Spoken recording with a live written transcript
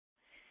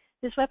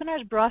This webinar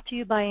is brought to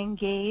you by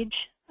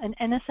Enga-ge, an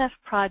NSF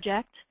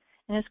project,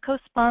 and is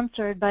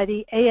co-sponsored by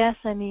the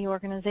ASME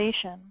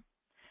organization.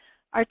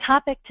 Our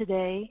topic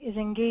today is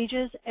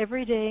Enga-ge's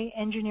everyday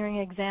engineering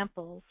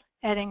examples,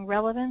 adding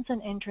relevance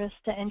and interest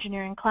to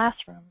engineering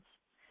classrooms.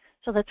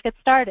 So let's get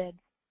started.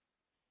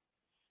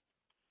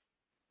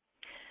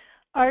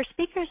 Our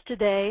speakers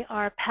today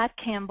are Pat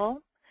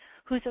Campbell,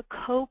 who's a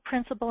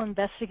co-principal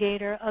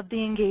investigator of the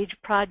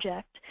Enga-ge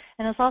project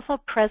and is also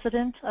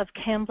president of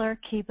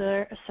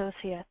Keebler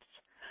Associates.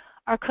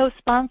 Our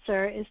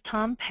co-sponsor is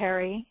Tom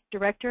Perry,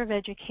 Director of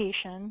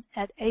Education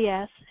at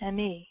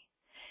ASME.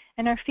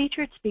 And our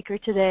featured speaker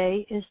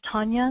today is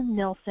Tanya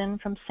Nilsson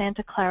from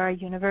Santa Clara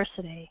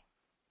University.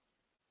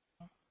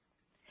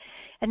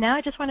 And now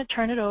I just want to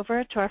turn it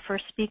over to our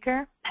first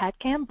speaker, Pat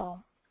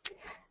Campbell.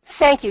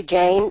 Thank you,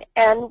 Jane,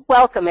 and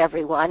welcome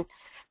everyone.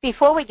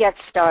 Before we get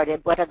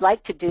started, what I'd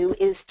like to do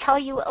is tell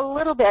you a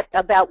little bit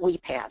about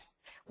WEPAN.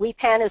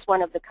 WEPAN is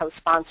one of the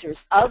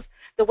co-sponsors of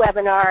the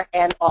webinar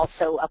and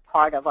also a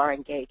part of our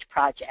Enga-ge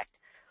project.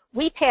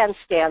 WEPAN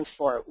stands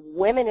for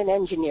Women in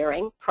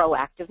Engineering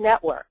Proactive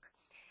Network.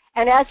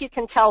 And as you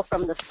can tell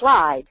from the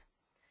slide,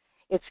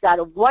 it's got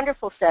a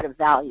wonderful set of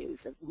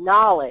values of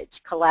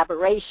knowledge,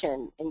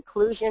 collaboration,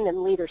 inclusion,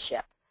 and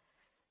leadership.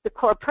 The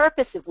core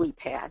purpose of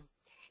WEPAN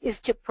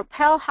is to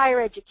propel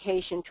higher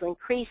education to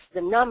increase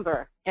the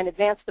number and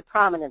advance the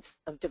prominence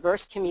of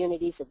diverse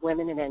communities of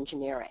women in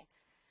engineering.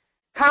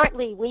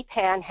 Currently,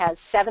 WEPAN has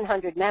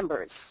 700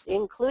 members,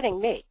 including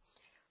me,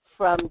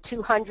 from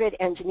 200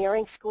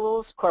 engineering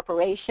schools,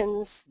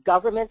 corporations,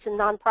 governments, and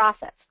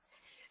nonprofits.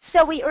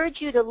 So we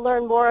urge you to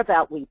learn more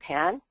about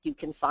WEPAN. You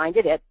can find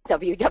it at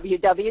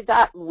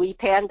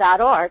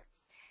www.wepan.org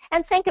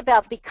and think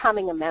about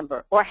becoming a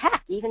member, or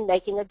heck, even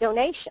making a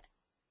donation.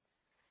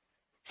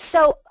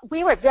 So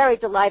we were very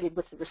delighted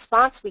with the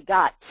response we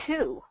got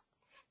to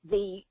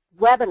the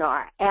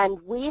webinar, and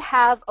we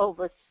have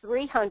over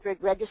 300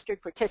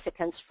 registered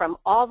participants from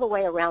all the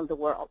way around the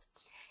world.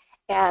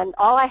 And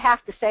all I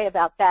have to say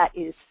about that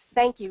is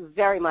thank you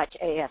very much,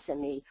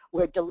 ASME.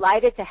 We're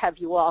delighted to have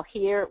you all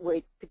here.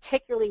 We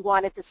particularly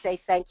wanted to say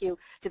thank you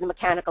to the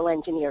mechanical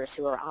engineers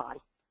who are on.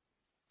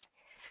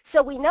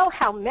 So we know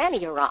how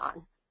many are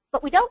on,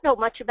 but we don't know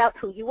much about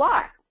who you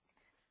are.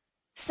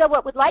 So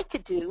what we'd like to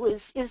do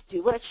is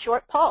do a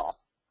short poll.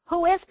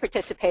 Who is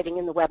participating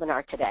in the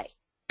webinar today?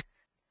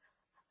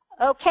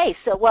 Okay,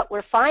 so what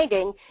we're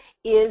finding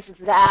is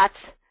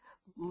that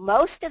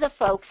most of the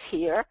folks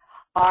here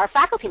are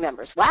faculty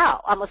members.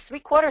 Wow, almost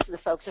 3/4 of the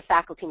folks are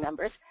faculty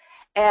members.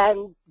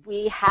 And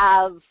we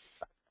have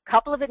a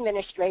couple of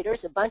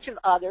administrators, a bunch of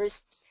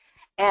others,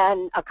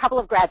 and a couple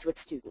of graduate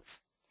students.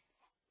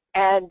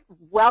 And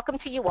welcome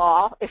to you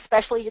all,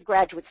 especially your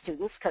graduate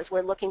students, because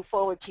we're looking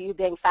forward to you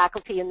being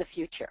faculty in the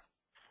future.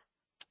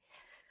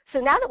 So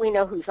now that we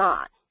know who's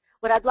on,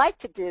 what I'd like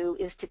to do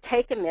is to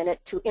take a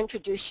minute to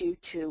introduce you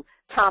to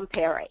Tom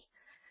Perry.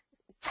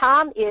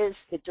 Tom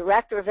is the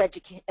Director of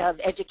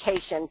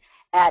Education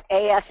at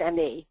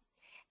ASME,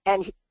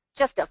 and he's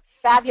just a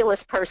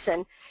fabulous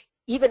person,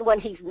 even when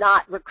he's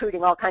not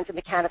recruiting all kinds of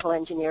mechanical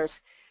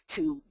engineers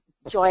to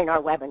join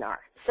our webinar.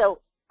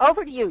 So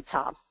over to you,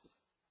 Tom.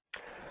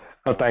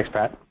 Oh, thanks,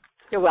 Pat.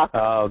 You're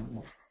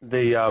welcome.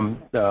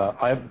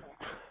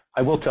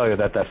 I will tell you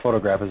that that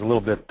photograph is a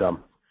little bit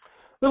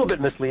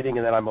misleading,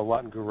 and that I'm a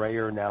lot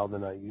grayer now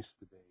than I used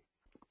to be.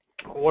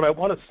 What I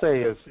want to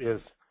say is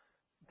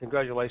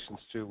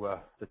congratulations to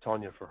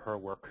Tanya for her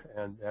work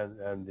and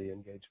the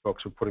Enga-ge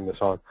folks for putting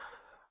this on.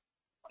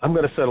 I'm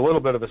going to set a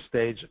little bit of a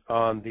stage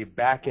on the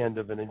back end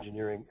of an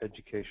engineering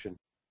education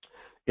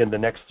in the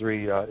next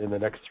three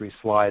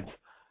slides.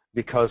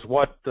 Because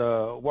what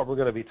we're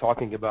going to be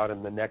talking about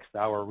in the next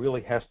hour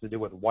really has to do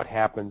with what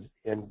happens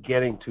in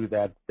getting to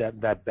that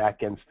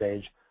back-end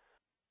stage.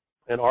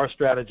 And our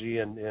strategy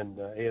in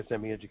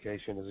ASME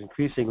education is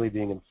increasingly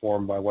being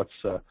informed by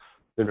what's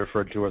been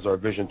referred to as our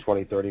Vision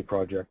 2030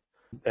 project.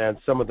 And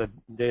some of the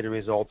data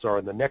results are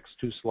in the next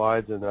two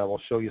slides, and I will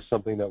show you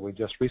something that we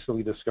just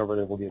recently discovered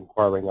and we'll be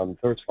inquiring on the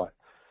third slide.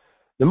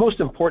 The most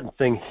important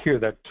thing here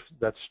that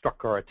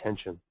struck our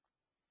attention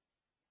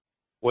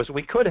was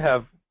we could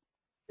have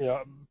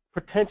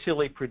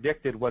potentially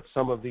predicted what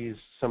some of these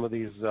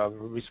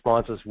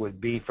responses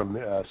would be from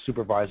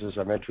supervisors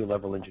or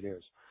entry-level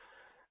engineers.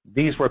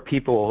 These were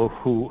people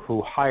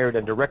who hired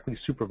and directly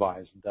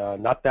supervised,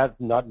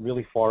 not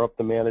really far up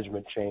the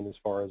management chain as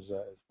far as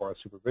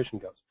supervision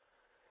goes.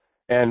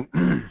 And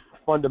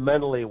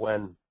fundamentally,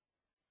 when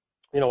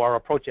our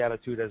approach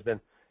attitude has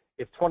been,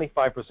 if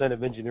 25%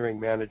 of engineering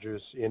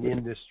managers in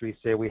industry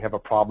say we have a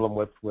problem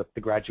with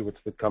the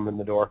graduates that come in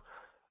the door,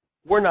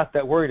 we're not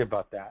that worried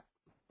about that,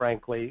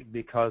 frankly,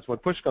 because when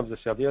push comes to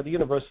shove, the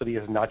university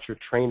is not your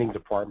training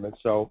department.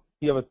 So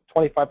you have a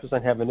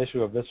 25% have an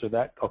issue of this or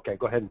that, okay,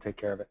 go ahead and take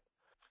care of it.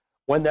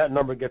 When that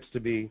number gets to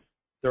be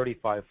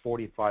 35,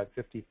 45,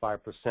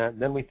 55%,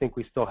 then we think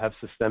we still have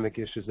systemic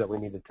issues that we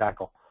need to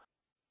tackle.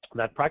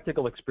 That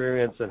practical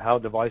experience and how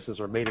devices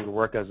are made to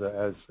work as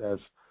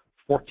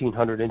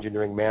 1,400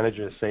 engineering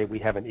managers say we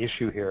have an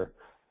issue here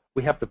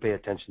we have to pay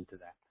attention to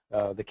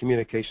that. The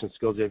communication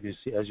skills,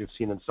 as you've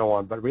seen, and so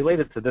on. But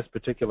related to this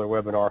particular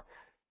webinar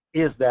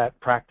is that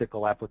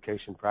practical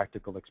application,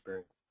 practical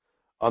experience.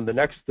 On the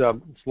next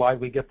slide,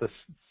 we get this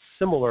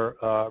similar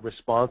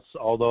response,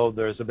 although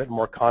there's a bit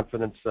more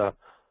confidence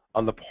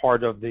on the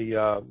part of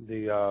the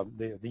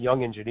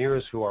young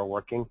engineers who are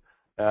working.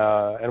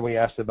 And we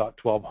asked about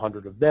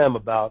 1,200 of them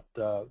about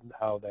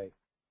how they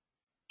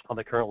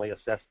currently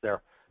assess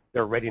their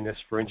readiness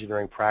for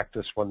engineering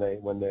practice when they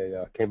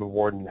came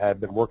aboard and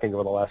had been working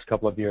over the last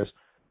couple of years.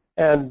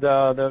 And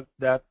the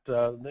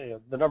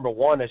number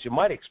one, as you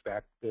might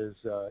expect, is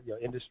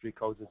industry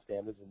codes and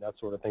standards and that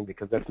sort of thing,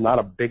 because that's not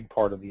a big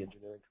part of the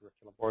engineering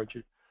curriculum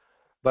origin.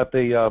 But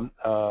the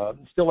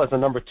still as a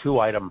number two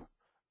item,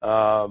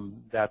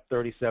 that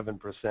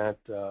 37%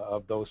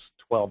 of those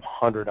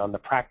 1,200 on the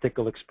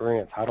practical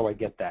experience. How do I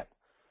get that?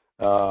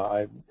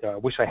 I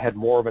wish I had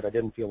more of it. I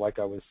didn't feel like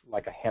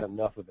I had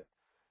enough of it.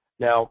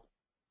 Now,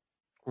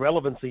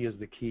 relevancy is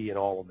the key in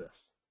all of this.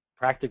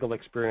 Practical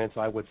experience,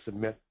 I would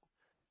submit,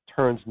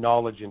 turns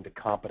knowledge into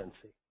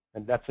competency,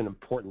 and that's an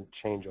important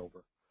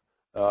changeover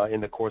in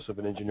the course of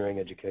an engineering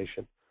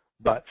education.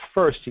 But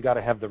first, you got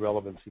to have the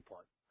relevancy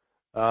part.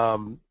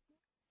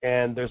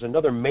 And there's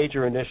another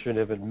major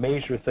initiative and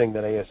major thing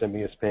that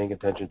ASME is paying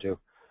attention to.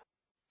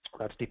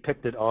 That's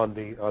depicted on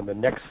the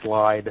next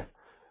slide,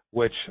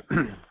 which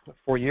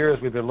for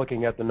years we've been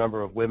looking at the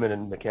number of women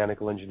in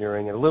mechanical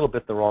engineering in a little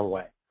bit the wrong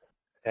way.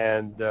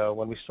 And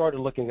when we started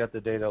looking at the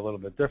data a little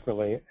bit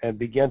differently and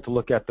began to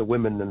look at the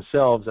women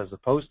themselves as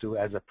opposed to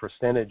as a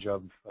percentage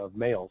of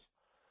males,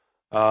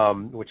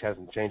 which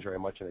hasn't changed very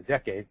much in a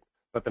decade,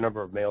 but the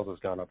number of males has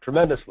gone up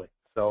tremendously.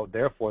 So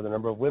therefore, the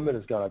number of women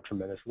has gone up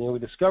tremendously. And we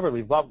discovered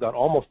we've got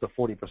almost a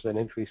 40%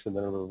 increase in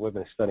the number of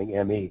women studying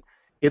ME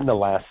in the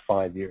last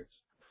 5 years.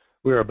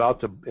 We are about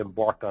to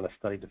embark on a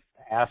study to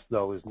ask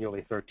those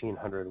nearly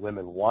 1,300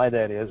 women why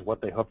that is,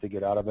 what they hope to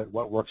get out of it,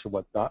 what works and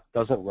what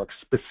doesn't work,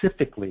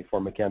 specifically for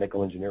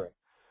mechanical engineering.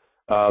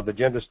 The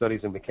gender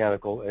studies in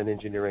mechanical and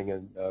engineering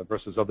and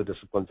versus other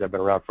disciplines have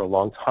been around for a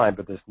long time,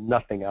 but there's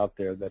nothing out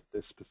there that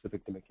is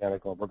specific to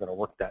mechanical, and we're going to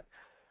work that.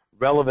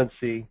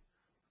 Relevancy,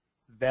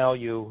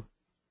 value,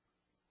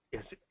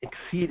 is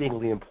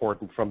exceedingly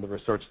important from the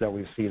research that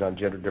we've seen on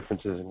gender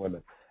differences in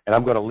women. And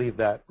I'm going to leave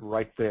that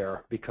right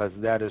there because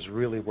that is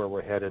really where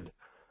we're headed,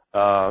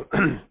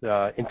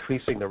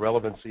 increasing the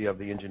relevancy of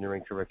the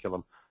engineering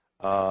curriculum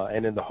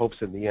and in the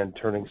hopes in the end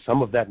turning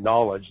some of that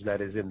knowledge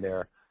that is in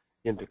there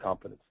into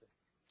competency.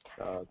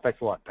 Thanks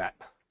a lot, Pat.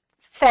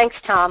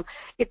 Thanks, Tom.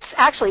 It's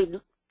actually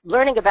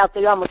learning about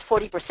the almost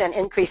 40%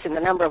 increase in the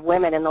number of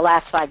women in the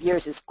last 5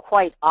 years is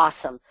quite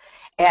awesome.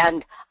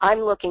 And I'm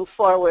looking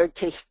forward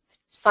to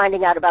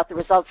finding out about the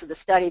results of the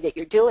study that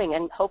you're doing,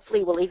 and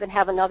hopefully we'll even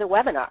have another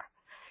webinar.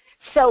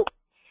 So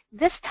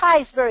this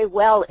ties very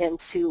well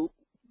into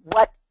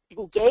what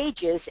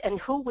Enga-ge is and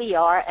who we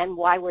are and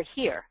why we're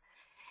here.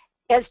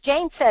 As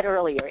Jane said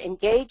earlier,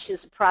 Enga-ge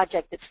is a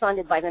project that's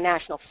funded by the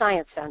National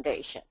Science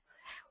Foundation.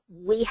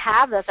 We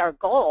have as our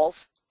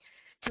goals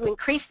to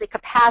increase the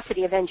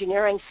capacity of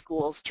engineering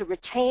schools to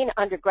retain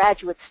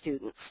undergraduate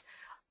students,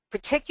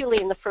 particularly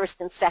in the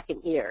first and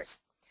second years,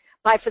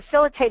 by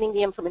facilitating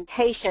the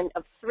implementation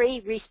of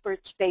 3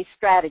 research-based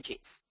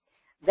strategies.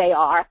 They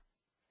are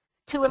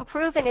to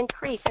improve and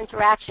increase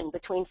interaction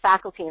between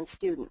faculty and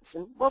students,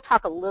 and we'll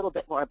talk a little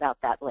bit more about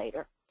that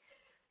later.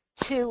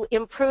 To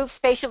improve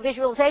spatial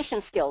visualization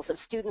skills of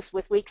students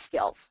with weak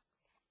skills.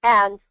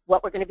 And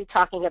what we're going to be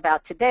talking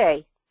about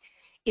today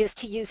is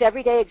to use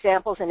everyday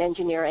examples in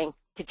engineering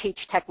to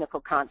teach technical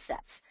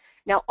concepts.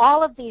 Now,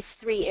 all of these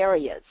 3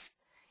 areas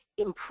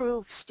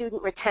improve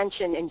student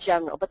retention in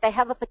general, but they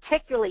have a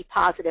particularly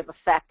positive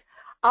effect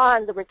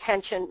on the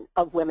retention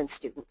of women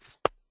students.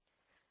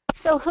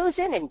 So who's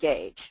in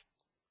Enga-ge?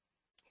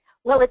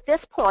 Well, at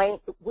this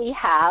point, we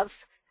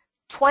have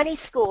 20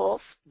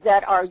 schools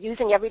that are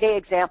using everyday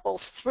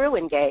examples through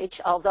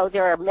Enga-ge, although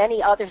there are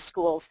many other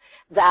schools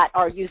that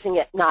are using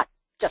it not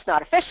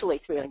officially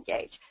through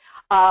Enga-ge.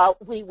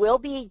 We will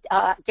be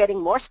getting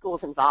more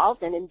schools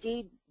involved, and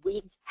indeed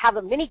we have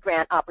a mini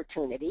grant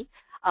opportunity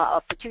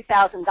for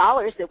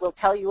 $2,000 that we'll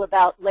tell you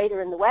about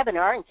later in the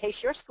webinar in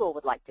case your school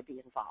would like to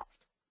be involved.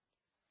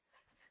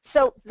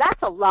 So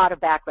that's a lot of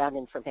background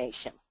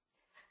information.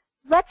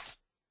 Let's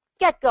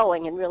get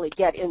going and really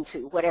get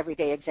into what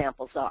everyday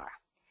examples are.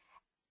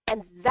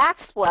 And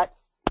that's what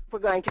we're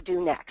going to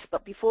do next.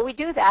 But before we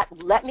do that,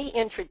 let me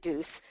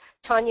introduce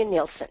Tanya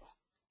Nielsen.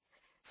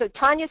 So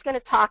Tanya's going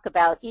to talk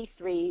about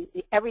E3,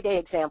 the everyday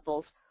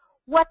examples,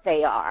 what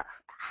they are,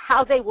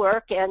 how they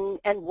work, and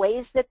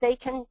ways that they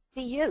can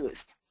be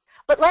used.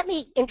 But let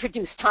me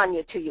introduce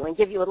Tanya to you and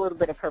give you a little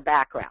bit of her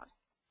background.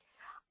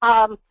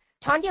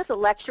 Tanya is a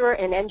lecturer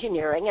in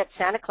engineering at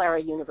Santa Clara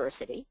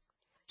University.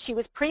 She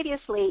was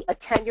previously a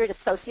tenured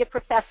associate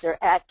professor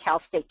at Cal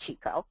State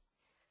Chico.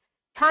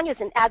 Tanya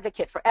is an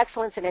advocate for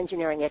excellence in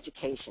engineering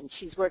education.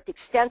 She's worked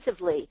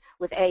extensively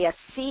with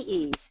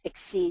ASCE's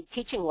Exceed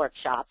teaching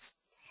workshops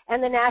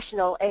and the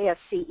National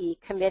ASCE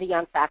Committee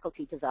on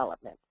Faculty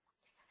Development.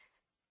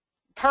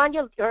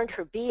 Tanya earned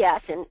her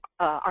BS in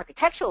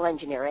architectural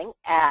engineering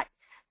at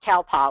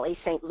Cal Poly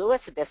St.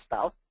 Louis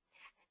Obispo,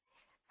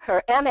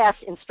 her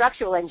MS in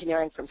structural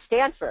engineering from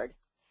Stanford,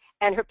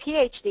 and her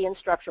PhD in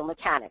structural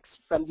mechanics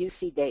from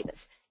UC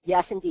Davis.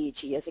 Yes, indeed,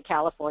 she is a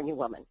California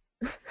woman.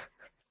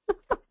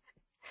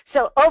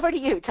 So over to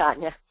you,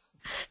 Tanya.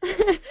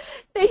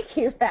 Thank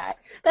you, Pat.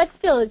 That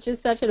still is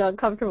just such an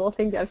uncomfortable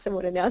thing to have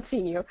someone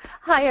announcing you.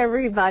 Hi,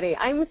 everybody.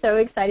 I'm so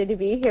excited to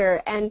be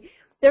here. And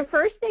the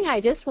first thing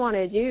I just want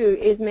to do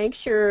is make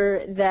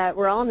sure that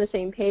we're all on the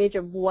same page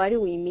of what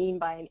do we mean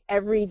by an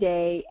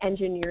everyday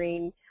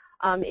engineering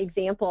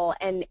example.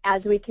 And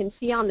as we can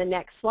see on the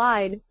next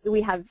slide,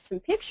 we have some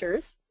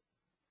pictures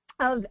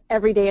of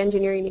everyday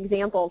engineering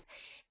examples.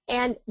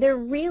 And they're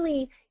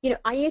really,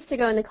 I used to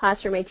go in the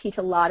classroom, I teach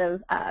a lot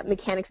of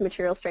mechanics,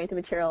 material strength, and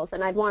materials,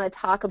 and I'd want to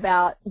talk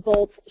about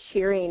bolts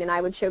shearing, and I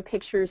would show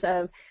pictures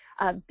of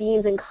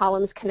beams and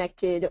columns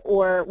connected,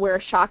 or where a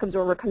shock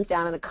absorber comes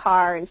down in a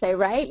car, and say,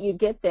 right, you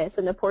get this.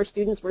 And the poor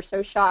students were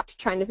so shocked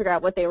trying to figure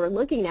out what they were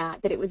looking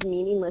at that it was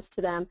meaningless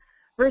to them,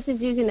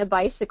 versus using a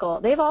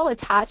bicycle. They've all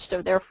attached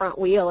to their front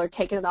wheel or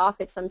taken it off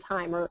at some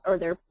time, or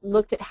they're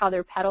looked at how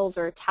their pedals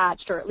are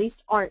attached, or at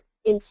least aren't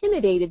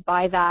intimidated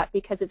by that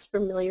because it's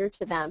familiar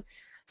to them.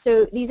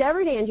 So these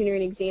everyday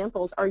engineering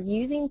examples are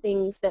using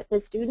things that the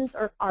students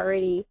are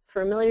already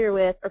familiar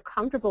with or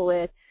comfortable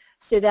with,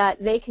 so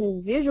that they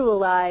can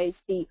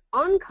visualize the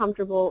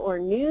uncomfortable or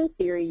new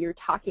theory you're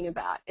talking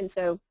about. And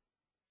so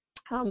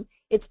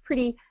it's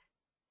pretty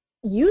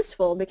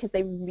useful because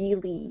they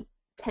really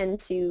tend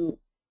to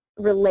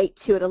relate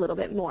to it a little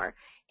bit more.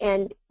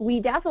 And we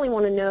definitely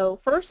want to know,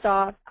 first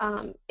off,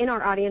 in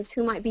our audience,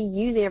 who might be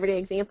using everyday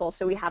examples.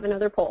 So we have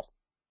another poll.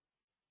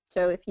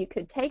 So if you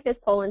could take this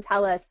poll and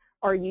tell us,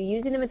 are you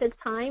using them at this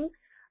time?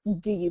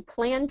 Do you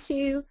plan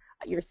to?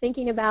 You're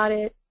thinking about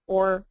it?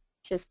 Or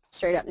just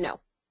straight up no?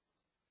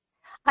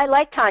 I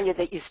like, Tanya,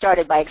 that you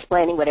started by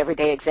explaining what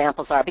everyday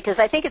examples are, because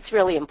I think it's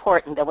really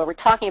important that when we're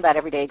talking about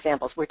everyday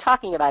examples, we're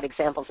talking about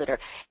examples that are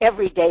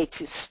everyday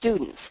to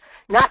students,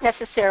 not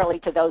necessarily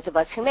to those of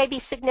us who may be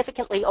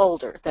significantly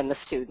older than the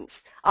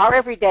students. Our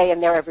everyday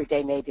and their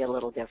everyday may be a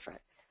little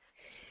different.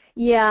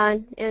 Yeah,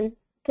 and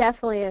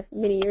definitely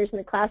many years in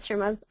the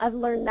classroom, I've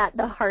learned that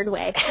the hard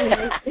way.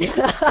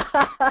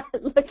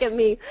 Look at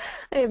me.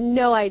 I have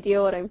no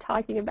idea what I'm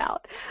talking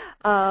about,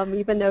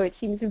 even though it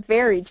seems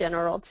very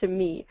general to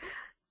me.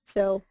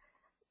 So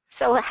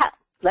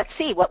let's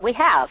see what we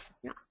have.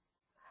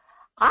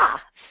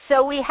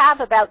 So we have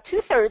about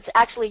 2/3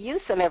 actually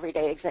use some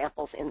everyday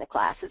examples in the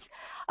classes.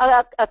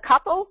 A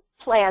couple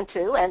plan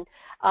to, and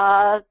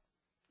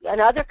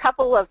another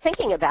couple are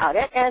thinking about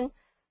it, and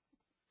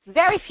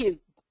very few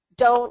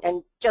don't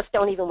and just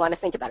don't even want to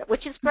think about it,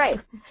 which is great.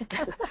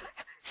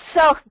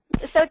 So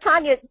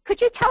Tanya, could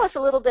you tell us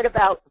a little bit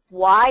about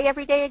why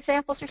everyday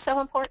examples are so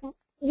important?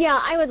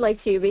 Yeah, I would like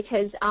to,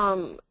 because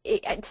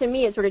to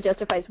me it sort of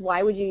justifies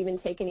why would you even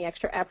take any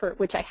extra effort,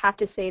 which I have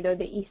to say, though,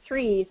 the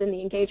E3s and the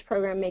Enga-ge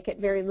program make it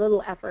very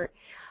little effort.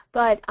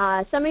 But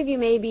some of you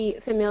may be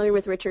familiar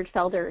with Richard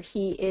Felder.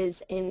 He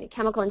is in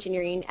chemical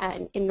engineering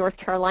in North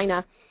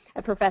Carolina,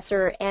 a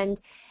professor, and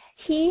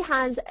he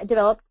has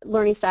developed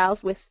learning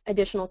styles with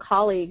additional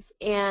colleagues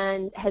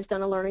and has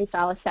done a learning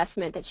style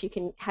assessment that you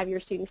can have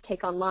your students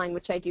take online,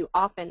 which I do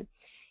often.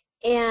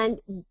 And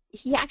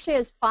he actually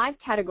has 5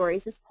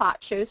 categories. This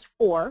plot shows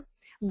 4,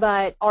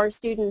 but are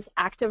students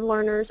active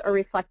learners or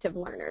reflective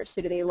learners?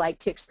 So do they like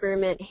to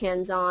experiment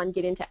hands-on,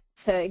 get into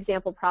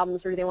example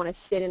problems, or do they want to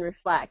sit and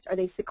reflect? Are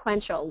they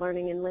sequential,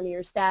 learning in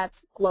linear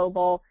steps,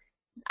 global,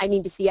 I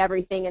need to see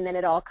everything and then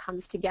it all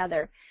comes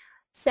together?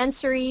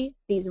 Sensory,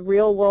 these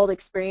real-world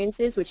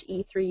experiences, which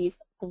E3 is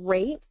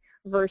great,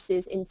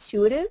 versus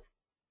intuitive.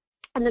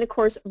 And then, of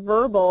course,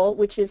 verbal,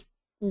 which is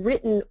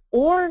written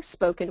or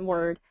spoken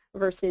word,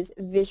 versus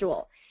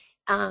visual.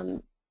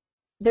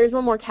 There's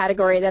one more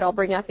category that I'll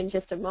bring up in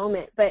just a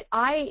moment, but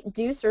I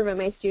do survey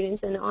my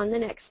students, and on the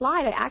next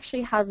slide I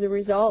actually have the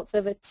results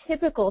of a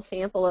typical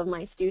sample of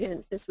my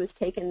students. This was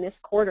taken this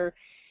quarter,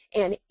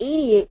 and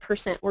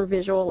 88% were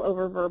visual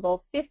over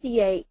verbal,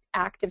 58%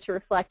 active to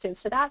reflective,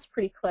 so that's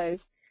pretty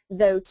close,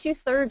 though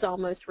 2/3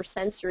 almost were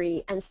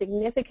sensory, and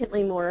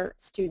significantly more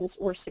students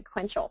were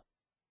sequential.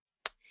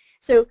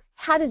 So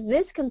how does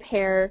this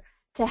compare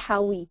to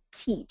how we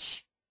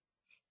teach?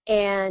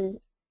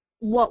 And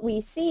what we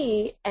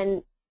see,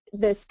 and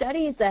the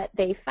studies that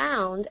they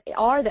found,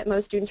 are that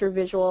most students are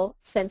visual,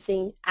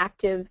 sensing,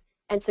 active,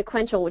 and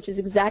sequential, which is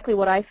exactly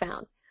what I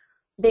found.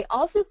 They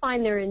also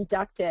find they're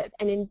inductive,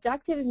 and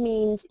inductive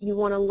means you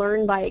want to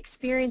learn by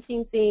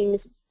experiencing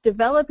things,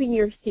 developing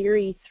your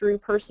theory through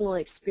personal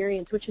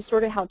experience, which is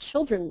sort of how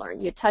children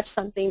learn. You touch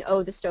something,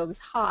 oh, the stove is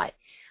hot,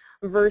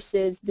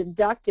 versus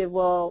deductive,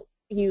 well,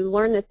 you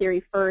learn the theory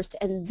first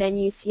and then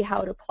you see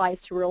how it applies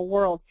to real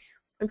world.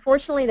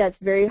 Unfortunately, that's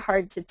very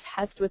hard to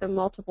test with a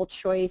multiple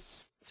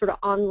choice sort of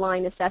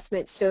online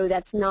assessment, so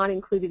that's not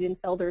included in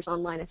Felder's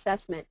online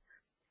assessment.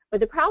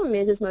 But the problem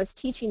is most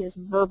teaching is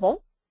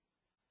verbal,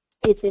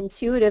 It's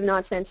intuitive,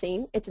 not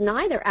sensing. It's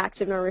neither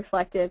active nor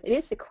reflective. It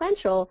is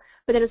sequential,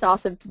 but then it's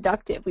also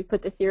deductive. We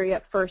put the theory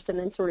up first and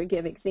then sort of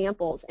give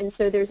examples. And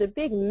so there's a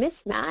big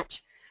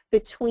mismatch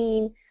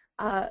between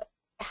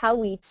how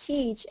we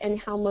teach and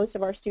how most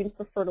of our students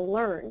prefer to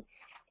learn.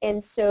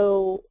 And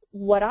so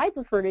what I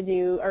prefer to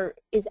do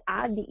is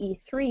add the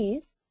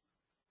E3s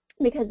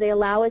because they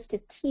allow us to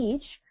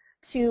teach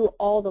to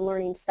all the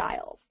learning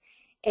styles.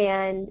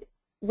 And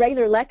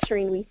regular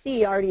lecturing we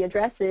see already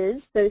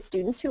addresses those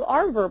students who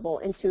are verbal,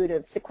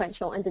 intuitive,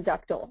 sequential, and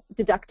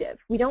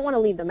deductive. We don't want to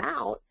leave them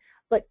out,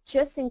 but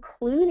just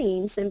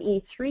including some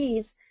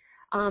E3s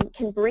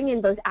can bring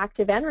in both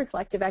active and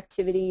reflective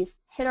activities,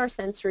 hit our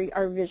sensory,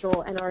 our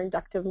visual, and our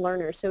inductive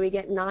learners. So we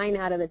get 9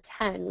 out of the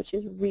 10, which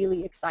is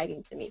really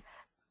exciting to me.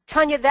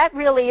 Tanya, that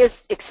really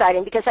is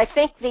exciting because I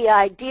think the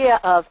idea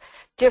of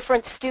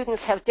different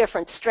students have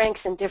different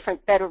strengths and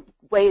different better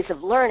ways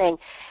of learning,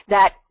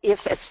 that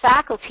if as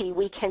faculty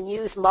we can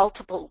use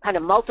multiple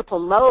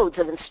modes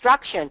of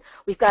instruction,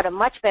 we've got a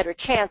much better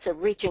chance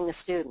of reaching the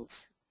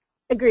students.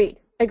 Agreed,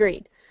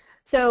 agreed.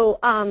 So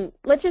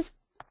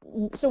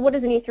so what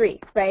is an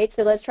E3, right?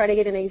 So let's try to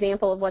get an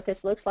example of what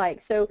this looks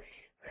like. So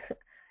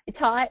I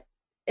taught,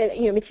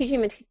 been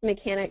teaching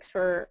mechanics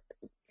for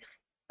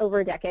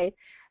over a decade.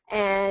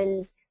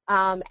 And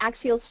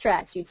axial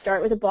stress, you'd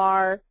start with a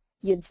bar,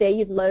 you'd say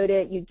you'd load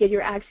it, you'd get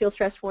your axial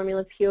stress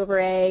formula, P over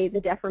A,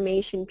 the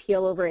deformation,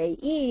 PL over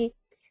AE,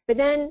 but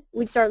then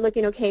we'd start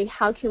looking, okay,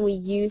 how can we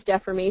use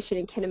deformation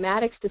and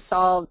kinematics to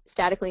solve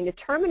statically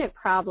indeterminate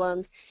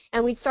problems?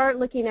 And we'd start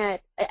looking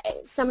at,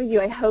 some of you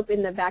I hope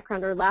in the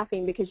background are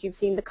laughing because you've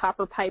seen the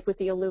copper pipe with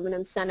the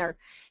aluminum center,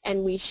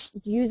 and we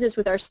use this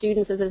with our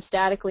students as a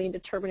statically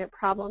indeterminate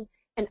problem.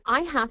 And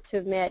I have to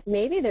admit,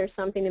 maybe there's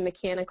something in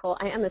mechanical.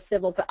 I am a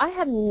civil, but I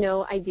have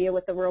no idea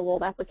what the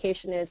real-world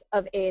application is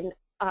of a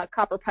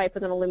copper pipe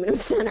with an aluminum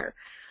center.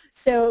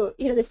 So,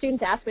 the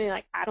students ask me,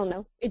 like, I don't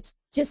know. It's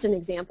just an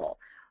example.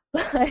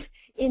 But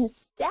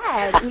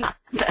instead, I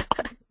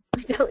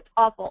know it's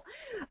awful.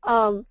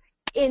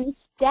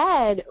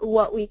 Instead,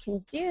 what we can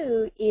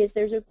do is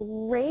there's a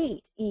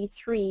great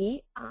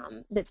E3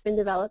 that's been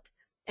developed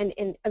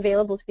and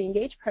available to the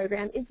Enga-ge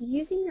program is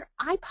using your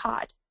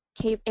iPod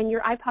and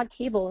your iPod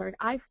cable or an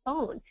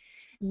iPhone.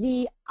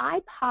 The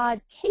iPod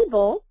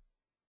cable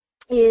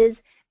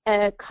is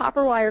a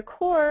copper wire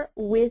core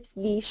with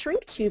the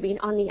shrink tubing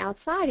on the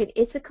outside, and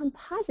it's a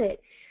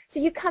composite. So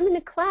you come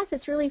into class,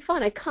 it's really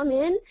fun. I come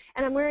in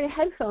and I'm wearing a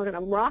headphone and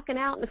I'm rocking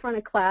out in the front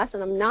of class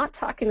and I'm not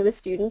talking to the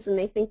students and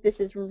they think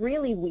this is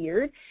really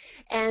weird.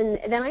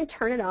 And then I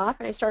turn it off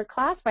and I start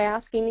class by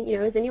asking,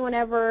 has anyone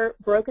ever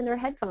broken their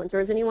headphones or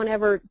has anyone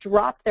ever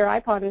dropped their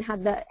iPod and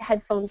had the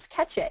headphones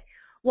catch it?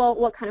 Well,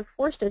 what kind of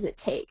force does it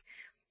take?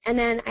 And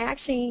then I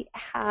actually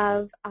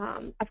have,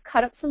 I've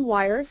cut up some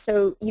wires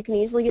so you can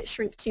easily get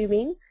shrink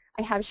tubing.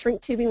 I have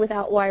shrink tubing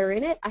without wire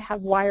in it. I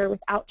have wire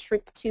without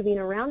shrink tubing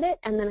around it.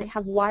 And then I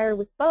have wire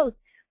with both.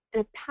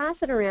 And I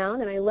pass it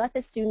around and I let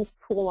the students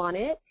pull on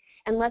it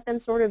and let them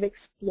sort of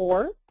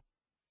explore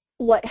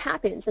what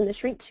happens. And the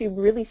shrink tube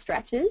really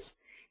stretches.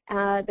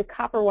 The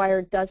copper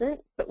wire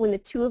doesn't. But when the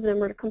two of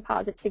them are to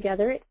composite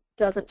together, it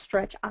doesn't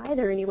stretch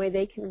either. Anyway,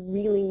 they can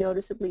really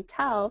noticeably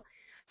tell.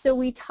 So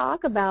we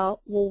talk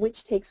about, well,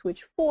 which takes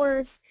which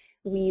force.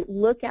 We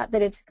look at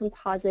that it's a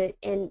composite,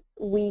 and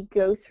we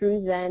go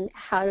through then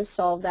how to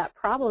solve that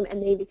problem.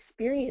 And they've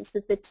experienced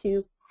that the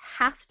two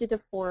have to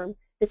deform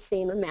the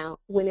same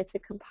amount when it's a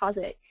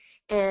composite.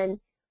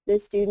 And the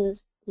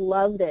students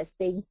love this.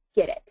 They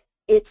get it.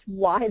 It's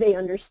why they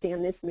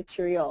understand this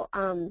material.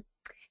 And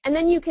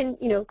then you can,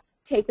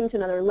 take them to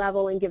another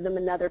level and give them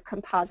another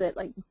composite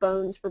like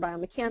bones for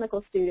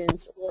biomechanical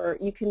students, or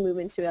you can move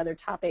into other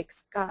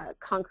topics,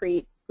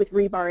 concrete with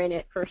rebar in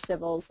it for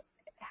civils,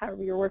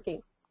 however you're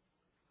working.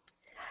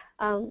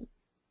 And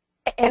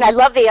I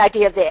love the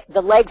idea of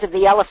the legs of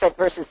the elephant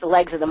versus the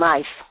legs of the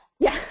mice.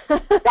 Yeah.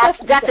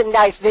 That's a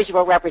nice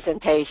visual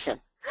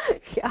representation.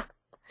 Yeah.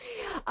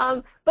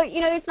 But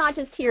it's not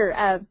just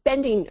here.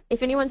 Bending,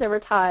 if anyone's ever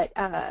taught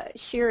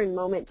shear and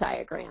moment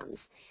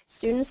diagrams,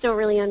 students don't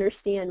really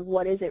understand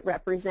what is it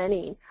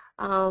representing.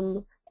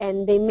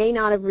 And they may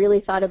not have really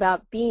thought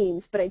about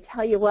beams, but I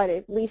tell you what,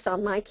 at least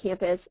on my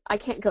campus, I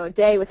can't go a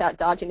day without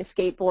dodging a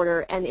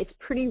skateboarder, and it's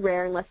pretty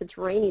rare unless it's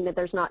raining that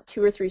there's not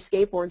 2 or 3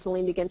 skateboards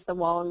leaned against the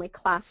wall in my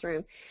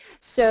classroom.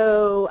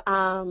 So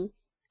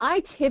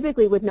I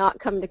typically would not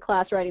come to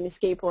class riding a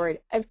skateboard.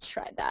 I've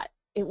tried that.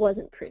 It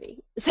wasn't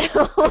pretty.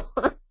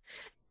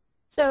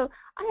 So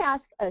I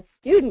ask a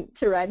student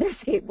to ride their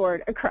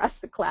skateboard across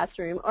the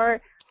classroom,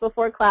 or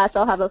before class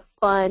I'll have a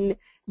fun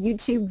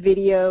YouTube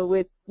video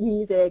with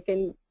music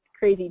and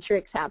crazy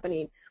tricks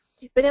happening.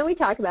 But then we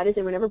talk about, has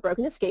anyone ever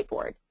broken a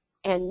skateboard?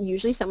 And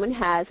usually someone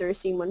has, or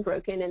seen one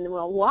broken, and then,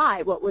 well,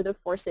 why? What were the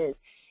forces?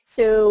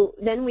 So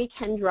then we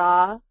can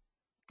draw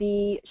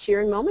the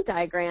shear and moment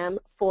diagram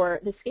for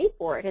the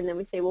skateboard, and then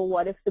we say, well,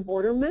 what if the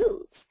border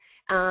moves?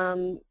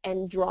 And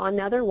draw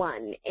another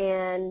one,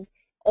 and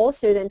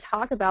also then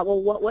talk about,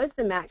 well, what was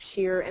the max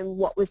shear and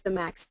what was the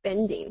max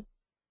bending?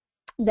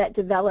 that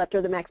developed,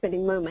 or the max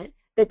bending moment,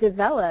 that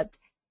developed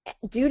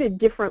due to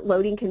different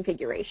loading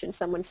configurations.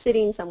 Someone's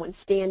sitting, someone's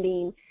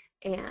standing,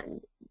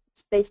 and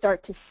they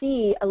start to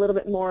see a little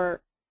bit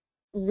more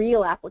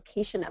real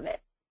application of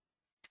it.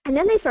 And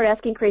then they start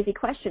asking crazy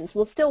questions.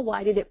 Well, still,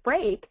 why did it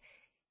break?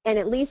 And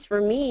at least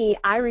for me,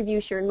 I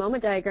review shared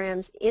moment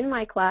diagrams in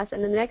my class,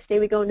 and the next day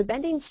we go into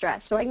bending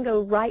stress. So I can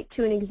go right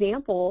to an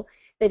example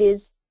that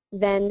is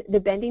then the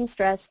bending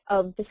stress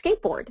of the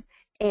skateboard,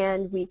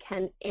 and we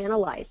can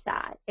analyze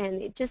that.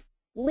 And it just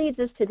leads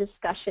us to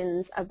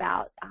discussions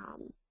about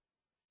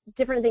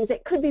different things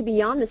that could be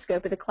beyond the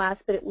scope of the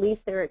class, but at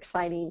least they're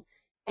exciting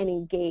and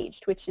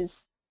engaged, which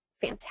is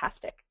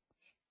fantastic.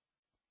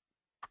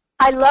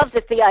 I love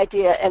that the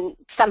idea, and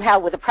somehow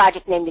with a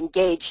project named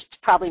Engaged, it's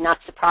probably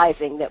not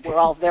surprising that we're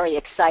all very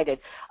excited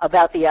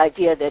about the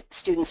idea that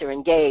students are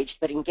engaged,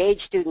 but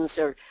engaged students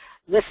are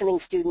listening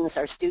students,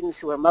 are students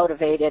who are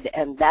motivated,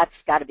 and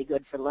that's got to be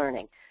good for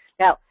learning.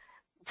 Now,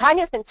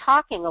 Tanya's been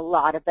talking a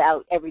lot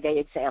about everyday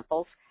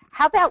examples.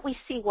 How about we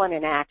see one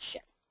in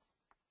action?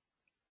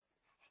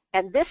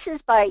 And this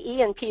is by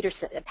Ian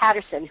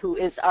Patterson, who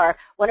is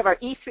one of our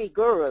E3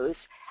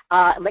 gurus,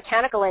 a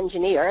mechanical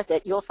engineer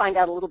that you'll find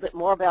out a little bit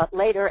more about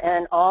later,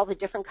 and all the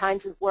different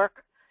kinds of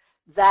work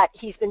that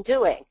he's been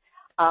doing.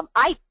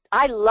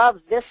 I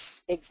love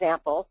this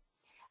example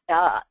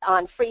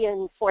on free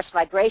and forced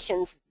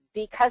vibrations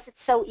because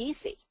it's so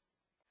easy,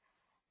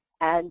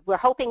 and we're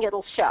hoping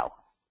it'll show.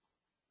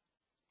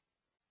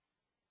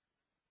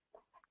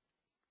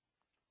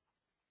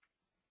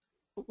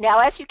 Now,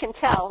 as you can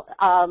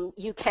tell,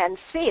 you can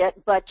see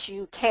it, but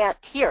you can't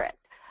hear it.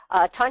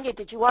 Tanya,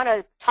 did you want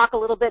to talk a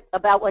little bit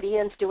about what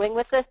Ian's doing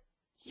with it?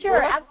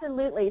 Sure,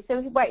 absolutely.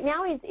 So right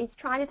now he's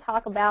trying to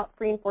talk about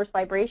free and forced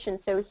vibration.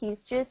 So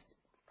he's just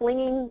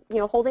flinging,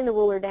 holding the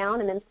ruler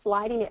down and then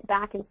sliding it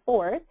back and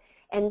forth.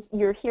 And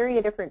you're hearing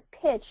a different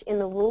pitch in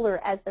the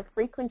ruler as the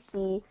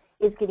frequency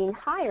is getting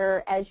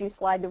higher as you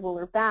slide the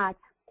ruler back.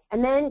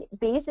 And then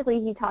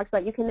basically he talks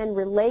about you can then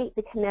relate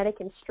the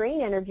kinetic and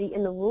strain energy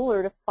in the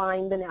ruler to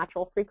find the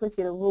natural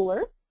frequency of the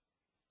ruler.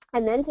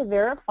 And then to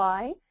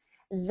verify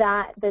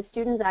that the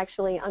students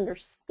actually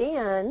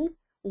understand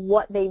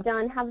what they've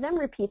done, have them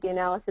repeat the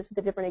analysis with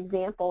a different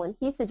example. And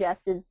he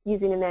suggested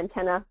using an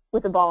antenna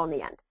with a ball on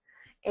the end.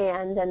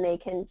 And then they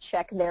can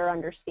check their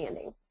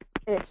understanding.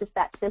 And it's just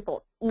that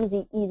simple,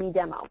 easy, easy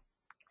demo.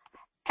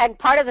 And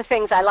part of the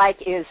things I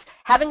like is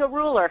having a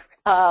ruler.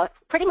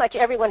 Pretty much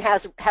everyone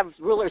has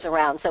rulers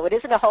around, so it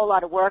isn't a whole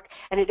lot of work,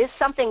 and it is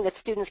something that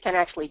students can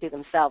actually do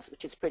themselves,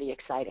 which is pretty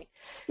exciting.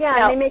 Yeah,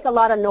 now, and they make a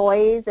lot of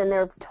noise, and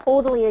they're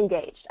totally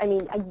engaged. I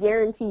mean, I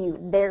guarantee you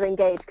they're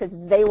engaged because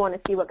they want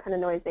to see what kind of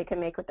noise they can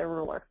make with their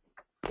ruler.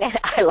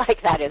 I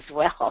like that as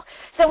well.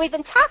 So we've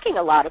been talking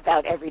a lot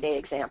about everyday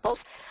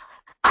examples.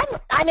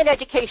 I'm an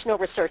educational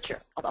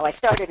researcher, although I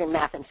started in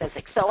math and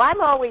physics, so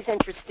I'm always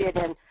interested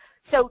in,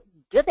 so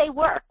do they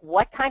work?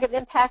 What kind of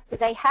impact do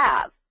they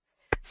have?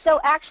 So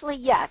actually,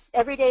 yes,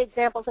 everyday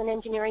examples in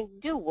engineering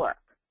do work.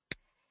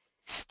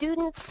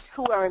 Students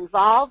who are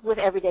involved with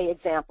everyday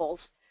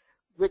examples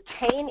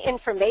retain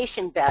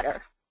information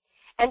better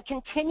and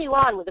continue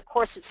on with a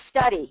course of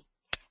study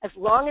as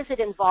long as it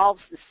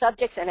involves the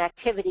subjects and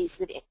activities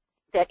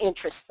that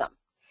interest them.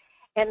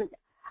 And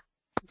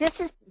this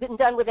has been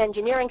done with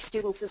engineering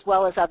students as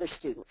well as other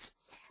students.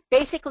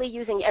 Basically,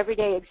 using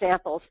everyday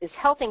examples is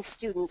helping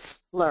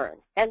students learn.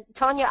 And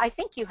Tanya, I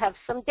think you have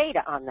some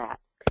data on that.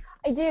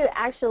 I do,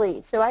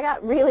 actually. So I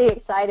got really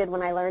excited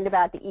when I learned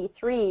about the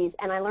E3s,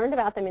 and I learned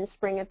about them in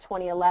spring of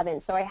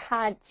 2011. So I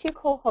had two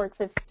cohorts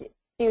of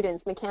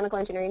students, mechanical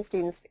engineering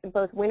students,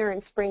 both winter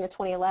and spring of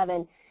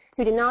 2011,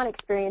 who did not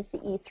experience the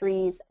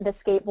E3s, the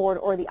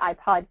skateboard, or the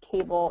iPod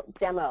cable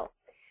demo.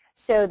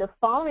 So the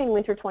following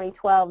winter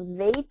 2012,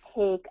 they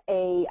take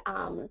a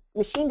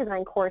machine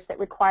design course that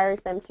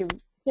requires them to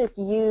just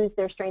use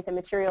their strength and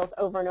materials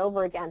over and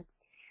over again.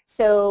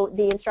 So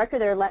the instructor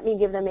there let me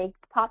give them a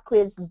pop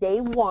quiz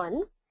day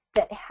one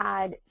that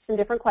had some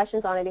different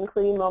questions on it,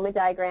 including moment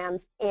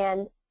diagrams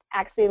and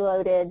axially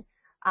loaded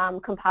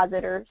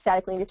composite or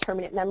statically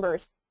indeterminate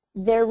members.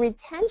 Their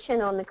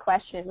retention on the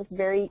question was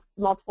very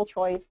multiple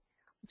choice.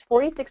 It's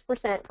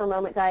 46% for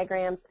moment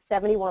diagrams,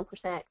 71%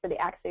 for the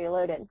axially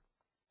loaded.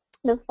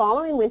 The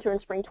following winter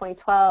and spring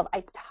 2012,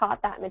 I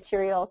taught that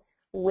material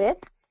with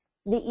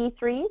the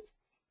E3s,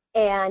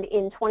 and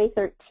in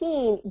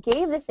 2013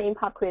 gave the same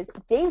pop quiz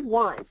day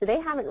one, so they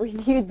haven't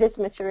reviewed this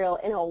material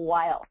in a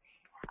while.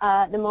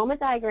 The moment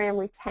diagram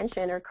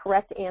retention, or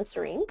correct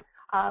answering,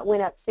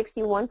 went up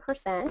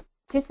 61%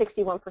 to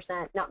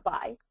 61%, not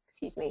by,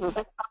 excuse me,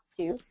 but up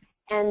to.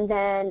 And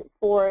then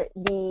for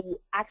the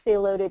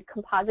axially loaded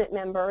composite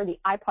member, the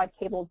iPod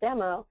cable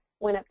demo,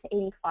 went up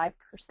to 85%,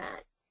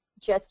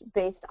 just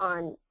based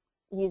on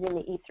using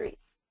the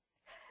E3s.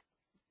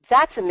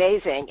 That's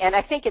amazing, and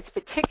I think it's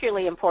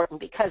particularly important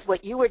because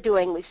what you were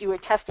doing was you were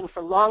testing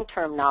for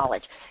long-term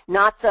knowledge,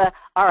 not the,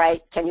 all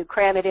right, can you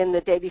cram it in the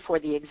day before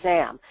the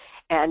exam?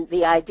 And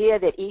the idea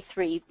that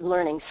E3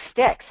 learning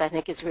sticks, I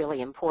think, is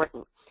really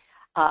important.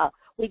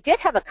 We did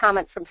have a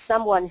comment from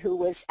someone who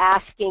was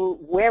asking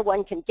where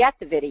one can get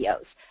the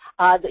videos.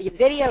 The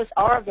videos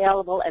are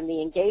available in the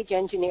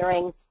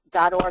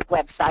engageengineering.org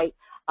website.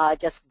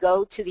 Just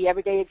go to the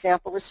Everyday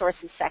Example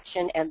Resources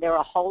section, and there are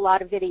a whole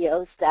lot of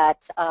videos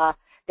that,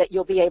 that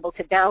you'll be able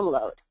to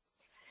download.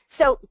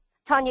 So,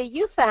 Tanya,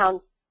 you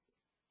found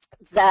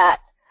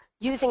that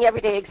using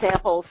everyday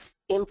examples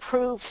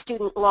improves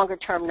student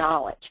longer-term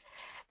knowledge.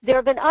 There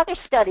have been other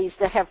studies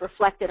that have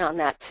reflected on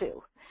that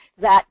too,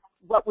 that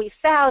what we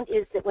found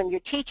is that when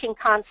you're teaching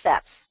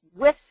concepts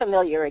with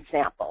familiar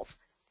examples,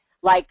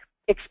 like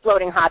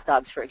exploding hot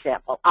dogs, for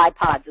example,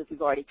 iPods, as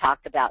we've already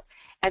talked about,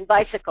 and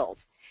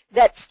bicycles,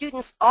 that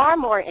students are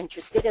more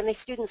interested and the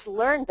students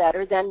learn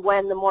better than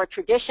when the more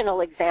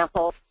traditional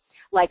examples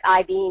like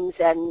I-beams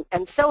and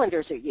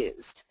cylinders are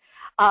used.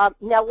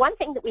 Now, one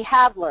thing that we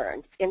have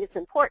learned, and it's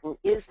important,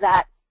 is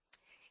that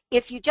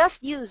if you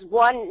just use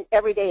one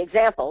everyday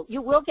example,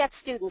 you will get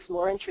students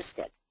more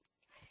interested.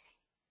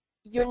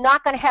 You're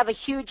not going to have a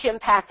huge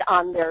impact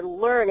on their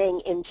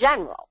learning in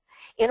general.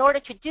 In order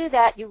to do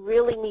that, you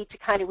really need to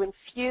kind of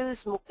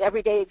infuse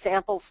everyday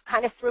examples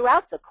kind of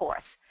throughout the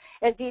course.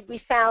 Indeed, we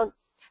found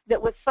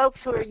that with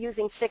folks who are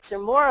using 6 or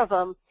more of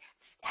them,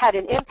 had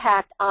an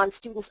impact on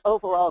students'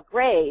 overall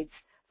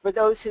grades. For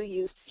those who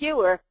used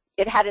fewer,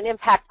 it had an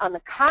impact on the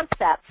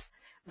concepts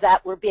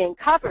that were being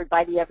covered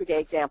by the everyday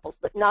examples,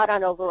 but not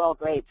on overall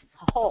grades as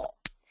a whole.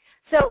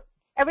 So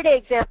everyday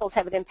examples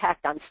have an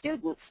impact on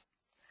students,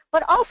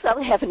 but also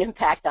have an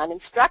impact on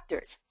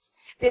instructors.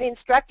 The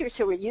instructors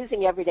who were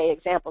using everyday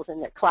examples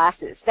in their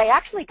classes, they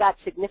actually got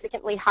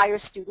significantly higher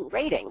student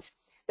ratings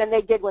than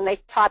they did when they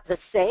taught the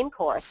same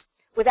course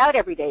without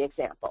everyday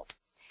examples.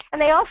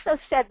 And they also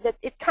said that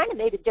it kind of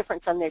made a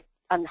difference on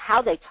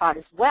how they taught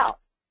as well.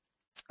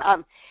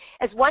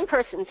 As one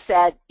person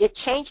said, it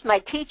changed my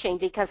teaching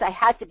because I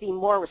had to be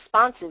more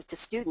responsive to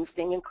students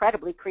being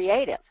incredibly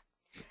creative.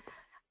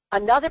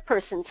 Another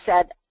person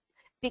said,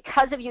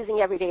 because of using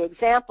everyday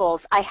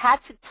examples, I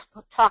had to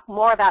talk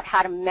more about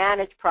how to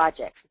manage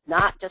projects,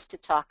 not just to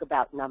talk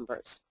about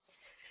numbers.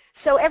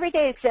 So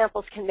everyday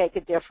examples can make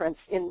a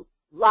difference in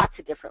lots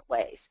of different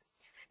ways.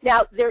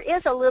 Now, there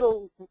is a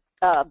little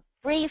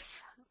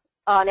brief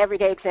on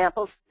everyday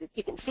examples.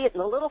 You can see it in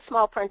the little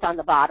small print on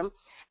the bottom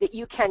that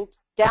you can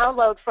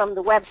download from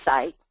the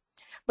website.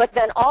 But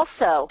then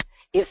also,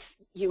 if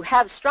you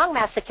have strong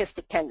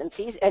masochistic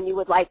tendencies and you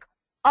would like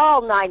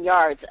all 9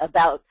 yards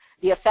about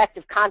the effect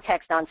of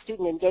context on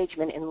student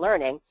engagement in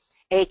learning,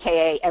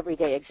 aka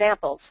everyday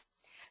examples,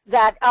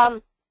 that,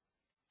 I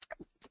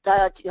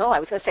was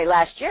going to say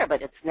last year,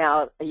 but it's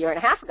now a year and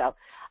a half ago,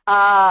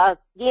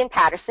 Ian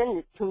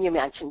Patterson, whom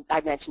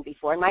I mentioned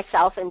before, and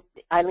myself and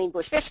Eileen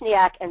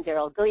Bush-Vishniak and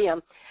Daryl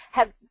Gilliam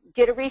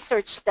did a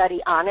research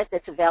study on it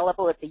that's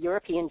available at the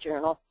European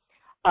Journal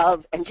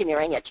of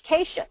Engineering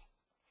Education.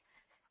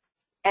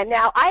 And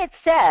now I had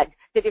said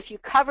that if you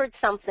covered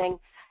something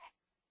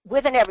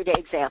with an everyday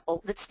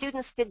example, that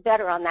students did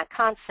better on that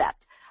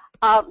concept.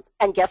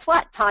 And guess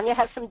what? Tanya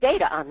has some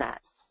data on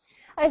that.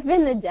 I've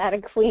been the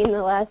data queen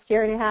the last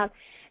year and a half.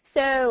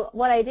 So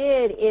what I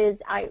did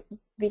is,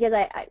 because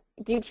I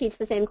do teach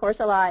the same course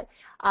a lot,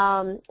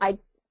 I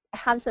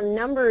have some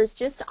numbers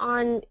just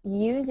on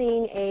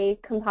using a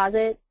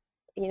composite,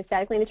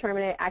 statically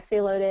indeterminate,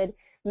 axially loaded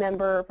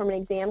member from an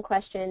exam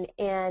question,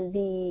 and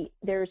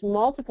there's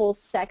multiple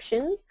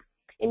sections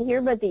in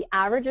here, but the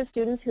average of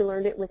students who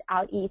learned it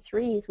without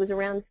E3s was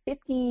around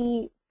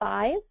 55%,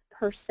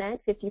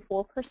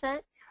 54%.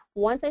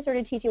 Once I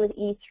started teaching with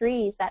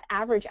E3s, that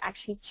average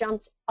actually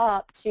jumped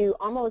up to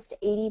almost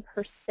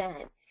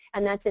 80%,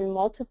 and that's in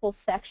multiple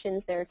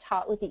sections that are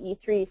taught with the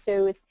E3s.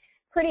 So it's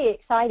pretty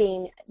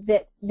exciting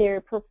that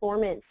their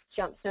performance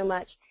jumped so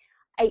much.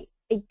 I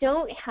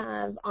don't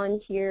have on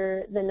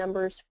here the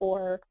numbers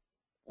for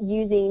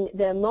using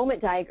the moment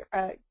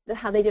diagram,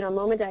 how they did on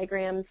moment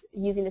diagrams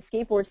using the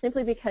skateboard,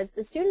 simply because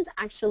the students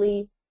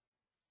actually,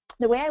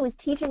 the way I was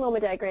teaching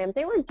moment diagrams,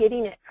 they were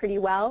getting it pretty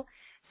well.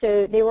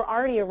 So they were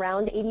already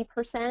around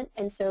 80%,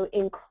 and so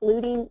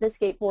including the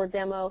skateboard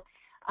demo,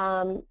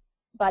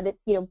 by the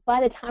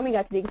time we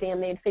got to the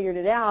exam, they had figured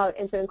it out,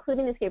 and so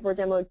including the skateboard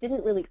demo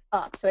didn't really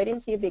up. So I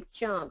didn't see a big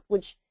jump,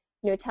 which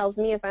tells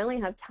me if I only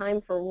have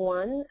time for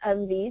one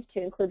of these to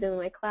include them in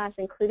my class,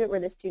 include it where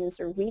the students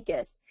are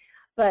weakest.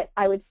 But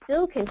I would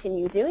still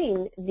continue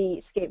doing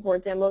the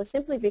skateboard demo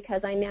simply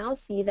because I now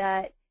see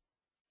that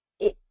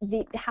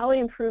how it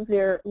improved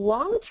their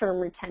long-term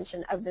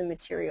retention of the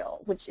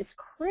material, which is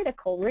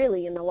critical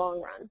really in the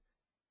long run.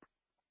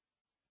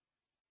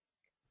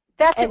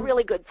 That's a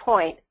really good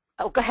point.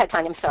 Oh, go ahead,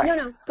 Tanya, I'm sorry.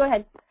 No, go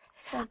ahead.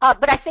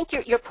 But I think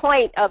your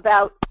point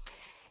about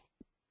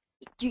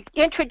you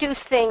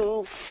introduce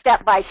things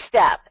step by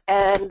step,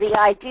 and the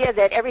idea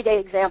that everyday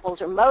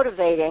examples are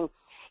motivating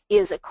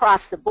is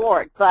across the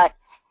board, but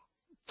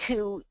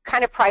to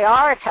kind of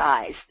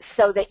prioritize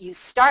so that you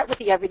start with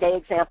the everyday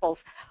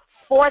examples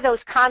for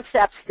those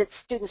concepts that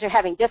students are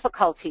having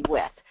difficulty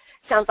with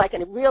sounds like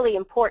a really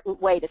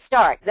important way to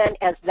start. Then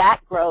as that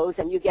grows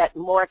and you get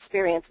more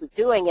experience with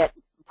doing it,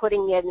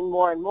 putting it in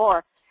more and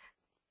more,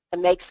 it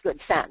makes good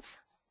sense.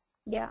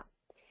 Yeah.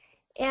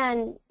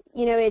 And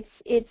you know,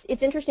 it's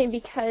interesting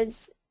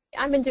because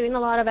I've been doing a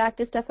lot of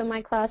active stuff in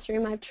my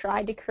classroom. I've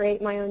tried to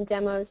create my own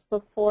demos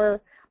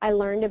before I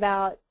learned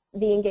about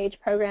the Engage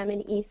program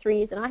in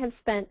E3s, and I have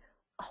spent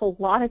a whole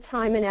lot of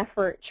time and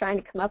effort trying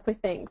to come up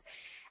with things.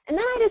 And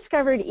then I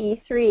discovered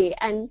E3,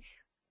 and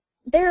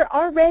they're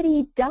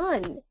already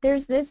done.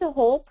 There's this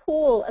whole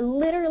pool,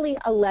 literally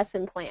a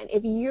lesson plan.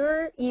 If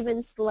you're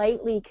even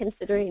slightly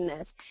considering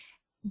this,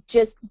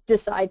 just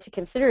decide to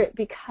consider it,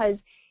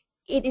 because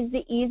it is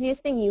the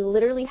easiest thing. You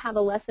literally have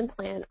a lesson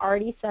plan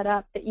already set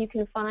up that you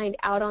can find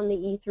out on the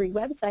E3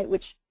 website,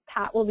 which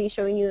Pat will be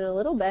showing you in a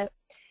little bit,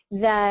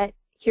 that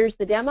here's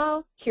the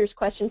demo, here's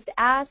questions to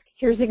ask,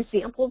 here's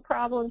example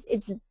problems.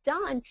 It's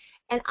done.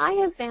 And I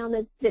have found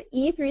that the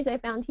E3s I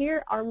found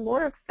here are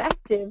more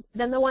effective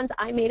than the ones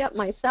I made up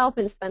myself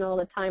and spent all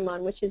the time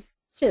on, which is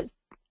just,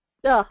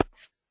 ugh.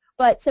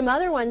 But some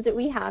other ones that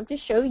we have to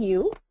show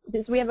you,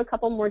 because we have a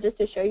couple more just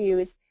to show you,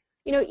 is,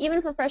 you know,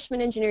 even for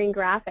freshman engineering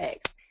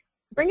graphics,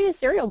 bring in a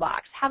cereal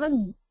box. Have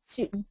them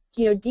to,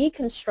 you know,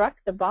 deconstruct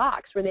the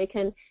box where they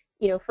can,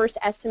 you know, first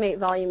estimate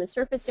volume and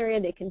surface area.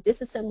 They can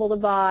disassemble the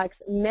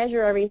box,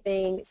 measure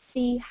everything,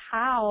 see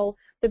how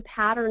the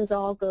patterns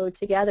all go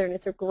together, and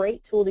it's a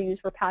great tool to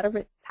use for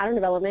pattern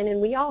development, and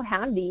we all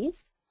have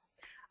these.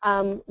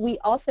 We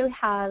also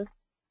have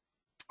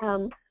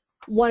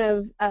one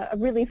of a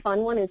really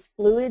fun one is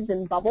fluids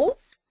and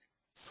bubbles.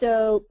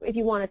 So if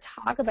you want to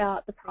talk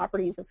about the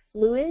properties of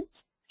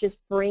fluids, just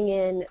bring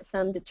in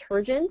some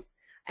detergent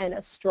and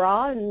a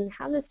straw and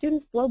have the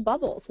students blow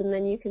bubbles, and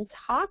then you can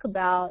talk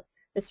about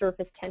the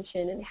surface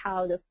tension and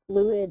how the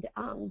fluid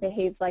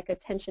behaves like a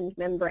tensioned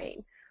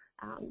membrane.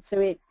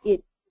 So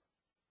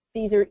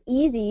these are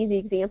easy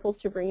examples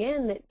to bring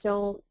in that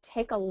don't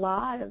take a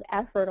lot of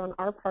effort on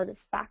our part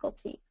as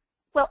faculty.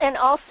 Well, and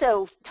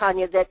also,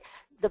 Tanya, that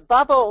the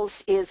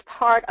bubbles is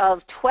part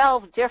of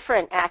 12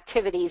 different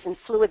activities in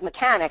fluid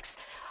mechanics,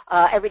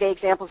 everyday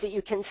examples that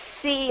you can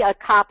see a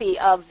copy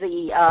of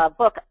the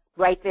book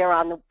right there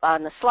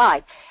on the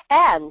slide.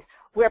 And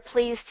we're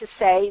pleased to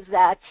say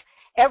that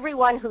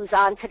everyone who's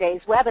on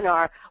today's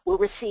webinar will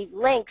receive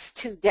links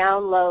to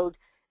download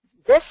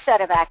this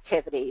set of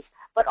activities,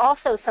 but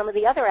also some of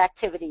the other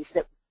activities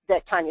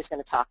that Tanya's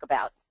going to talk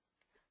about.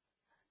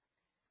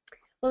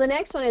 Well, the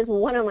next one is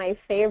one of my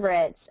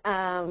favorites.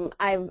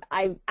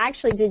 I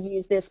actually did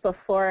use this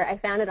before. I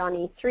found it on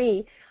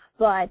E3,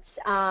 but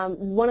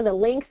one of the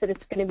links that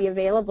is going to be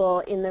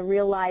available in the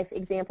real-life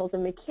examples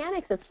of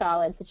mechanics of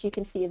solids, that you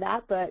can see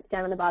that book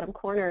down in the bottom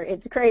corner.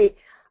 It's great.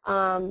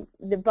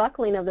 The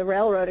buckling of the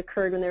railroad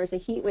occurred when there was a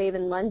heat wave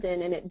in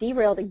London, and it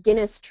derailed a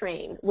Guinness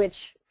train,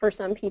 which for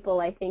some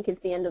people I think is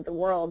the end of the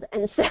world.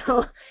 And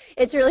so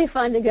it's really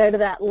fun to go to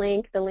that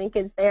link. The link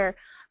is there.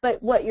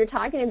 But what you're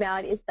talking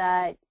about is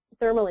that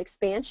thermal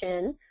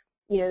expansion,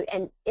 you know,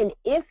 and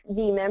if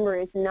the member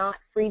is not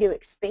free to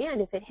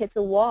expand, if it hits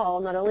a wall,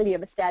 not only do you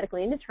have a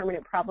statically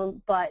indeterminate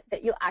problem, but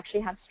that you'll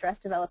actually have stress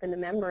develop in the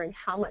member and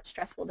how much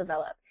stress will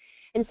develop.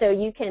 And so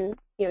you can,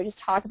 you know, just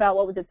talk about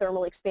what would the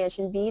thermal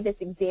expansion be.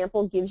 This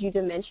example gives you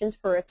dimensions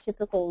for a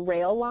typical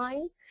rail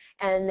line,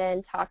 and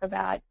then talk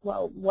about,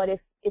 well, what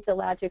if it's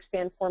allowed to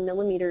expand 4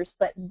 millimeters,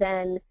 but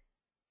then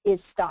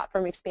is stopped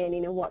from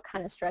expanding, and what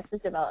kind of stress is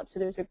developed. So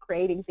there's a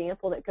great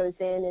example that goes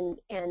in,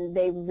 and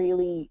they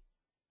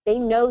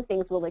know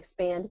things will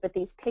expand, but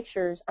these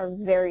pictures are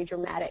very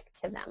dramatic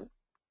to them.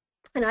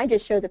 And I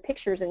just show the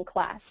pictures in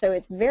class, so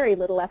it's very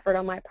little effort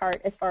on my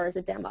part as far as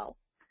a demo.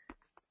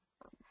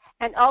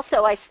 And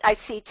also I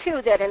see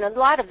too that in a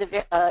lot of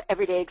the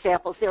everyday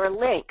examples there are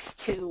links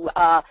to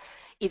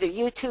either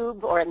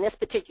YouTube or in this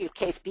particular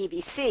case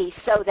BBC,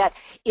 so that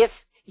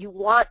if you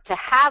want to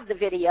have the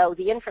video,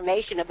 the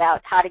information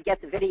about how to get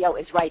the video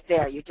is right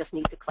there. You just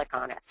need to click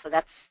on it. So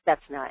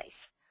that's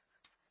nice.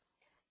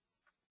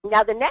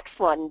 Now the next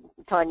one,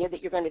 Tanya,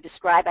 that you're going to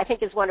describe, I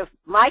think is one of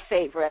my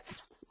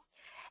favorites.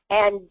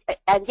 And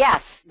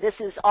yes, this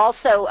is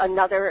also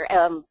another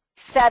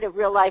set of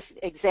real-life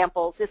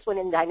examples, this one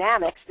in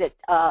dynamics, that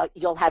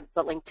you'll have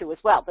the link to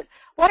as well. But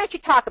why don't you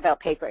talk about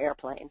paper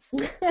airplanes?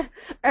 All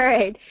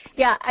right.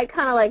 Yeah, I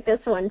kind of like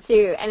this one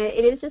too. And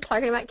it is just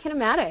talking about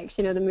kinematics,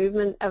 you know, the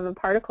movement of a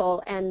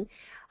particle. And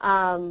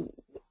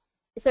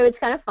so it's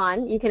kind of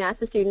fun. You can ask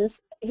the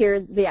students here,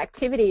 the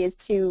activity is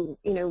to,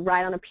 you know,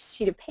 write on a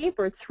sheet of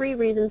paper 3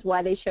 reasons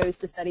why they chose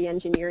to study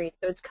engineering.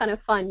 So it's kind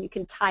of fun. You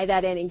can tie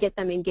that in and get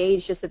them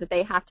engaged, just so that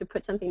they have to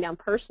put something down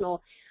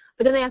personal,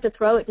 but then they have to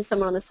throw it to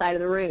someone on the side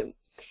of the room.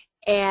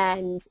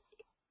 And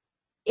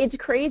it's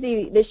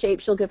crazy the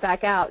shapes you'll get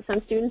back out. Some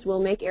students will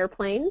make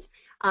airplanes.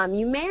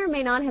 You may or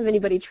may not have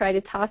anybody try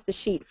to toss the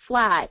sheet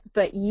flat,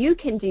 but you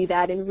can do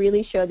that and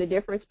really show the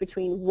difference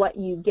between what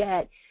you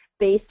get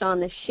based on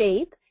the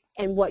shape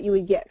and what you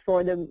would get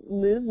for the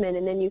movement.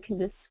 And then you can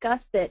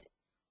discuss that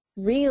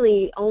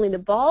really only the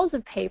balls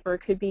of paper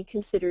could be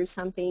considered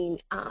something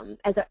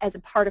as a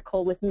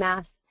particle with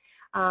mass,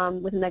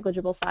 with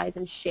negligible size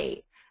and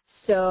shape.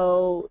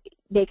 So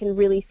they can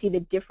really see the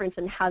difference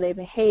in how they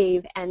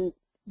behave, and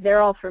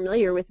they're all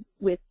familiar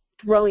with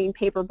throwing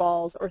paper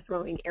balls or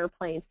throwing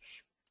airplanes.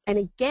 And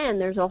again,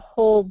 there's a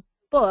whole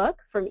book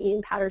from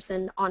Ian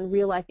Patterson on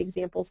real-life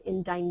examples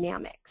in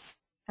dynamics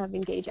of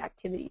Enga-ge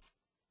activities.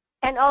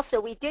 And also,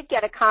 we did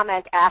get a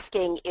comment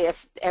asking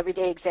if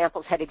everyday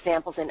examples had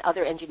examples in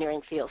other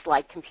engineering fields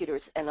like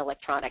computers and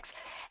electronics.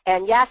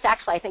 And yes,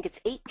 actually, I think it's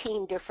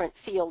 18 different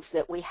fields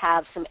that we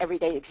have some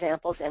everyday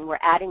examples, and we're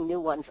adding new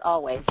ones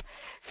always.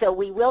 So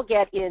we will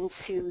get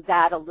into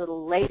that a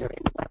little later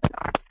in the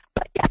webinar.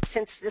 But yeah,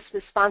 since this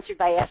was sponsored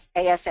by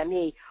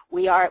ASME,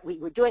 we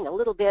were doing a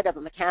little bit of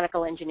a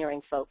mechanical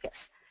engineering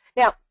focus.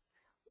 Now,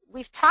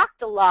 we've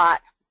talked a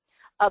lot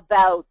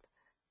about,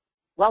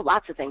 well,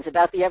 lots of things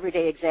about the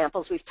everyday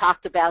examples. We've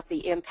talked about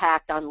the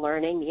impact on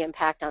learning, the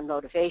impact on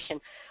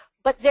motivation.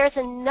 But there's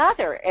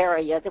another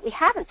area that we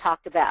haven't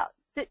talked about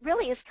that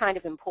really is kind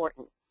of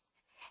important.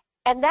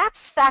 And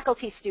that's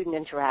faculty-student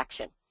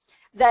interaction.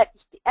 That,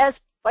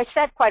 as I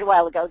said quite a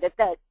while ago,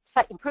 that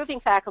improving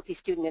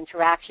faculty-student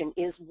interaction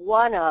is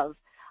one of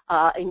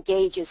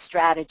Enga-ge's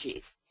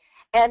strategies.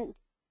 And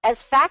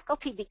as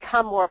faculty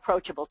become more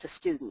approachable to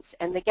students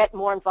and they get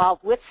more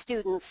involved with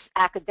students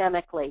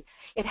academically,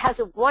 it has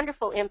a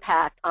wonderful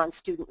impact on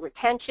student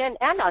retention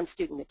and on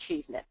student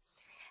achievement.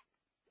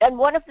 And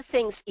one of the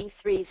things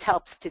E3s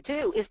helps to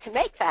do is to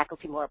make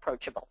faculty more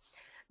approachable.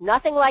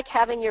 Nothing like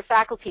having your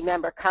faculty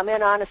member come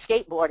in on a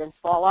skateboard and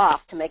fall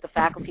off to make a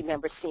faculty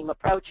member seem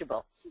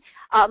approachable.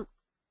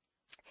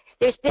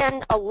 There's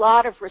been a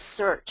lot of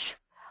research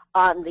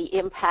on the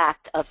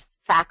impact of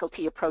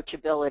faculty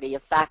approachability,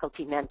 of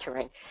faculty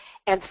mentoring.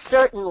 And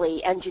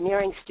certainly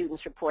engineering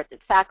students report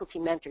that faculty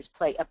mentors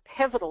play a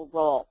pivotal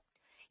role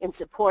in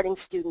supporting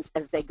students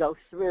as they go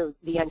through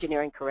the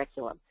engineering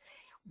curriculum.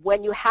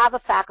 When you have a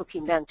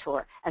faculty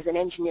mentor as an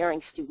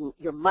engineering student,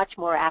 you're much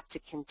more apt to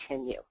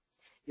continue.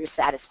 Your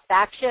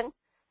satisfaction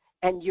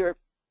and your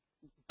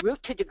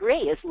route to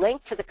degree is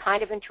linked to the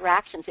kind of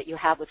interactions that you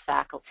have with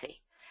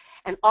faculty.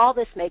 And all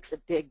this makes a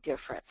big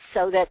difference,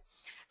 so that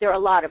there are a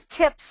lot of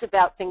tips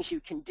about things you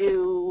can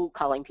do,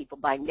 calling people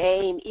by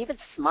name, even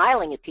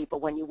smiling at people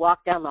when you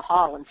walk down the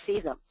hall and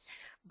see them.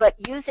 But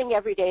using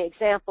everyday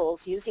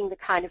examples, using the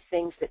kind of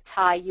things that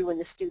tie you and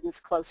the students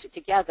closer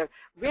together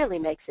really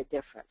makes a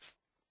difference.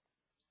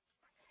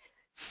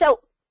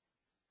 So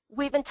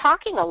we've been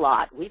talking a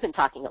lot,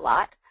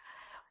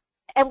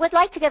 and would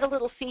like to get a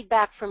little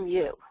feedback from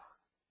you.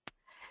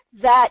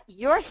 That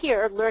you're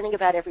here learning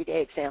about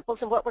everyday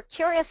examples, and what we're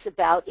curious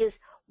about is,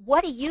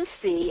 what do you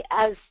see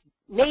as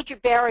major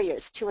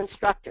barriers to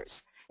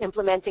instructors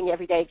implementing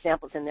everyday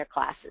examples in their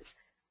classes?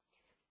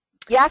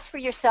 Yes, for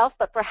yourself,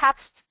 but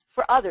perhaps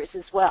for others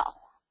as well.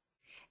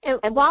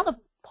 And while the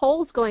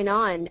poll's going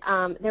on,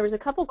 there was a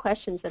couple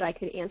questions that I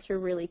could answer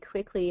really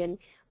quickly, and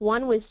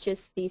one was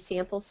just the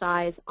sample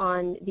size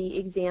on the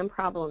exam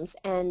problems.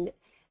 And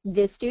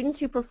the students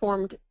who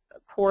performed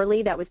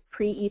poorly, that was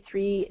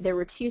pre-E3, there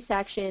were 2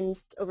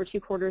 sections over 2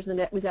 quarters, and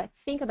it was, I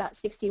think, about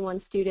 61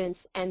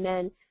 students. And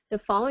then the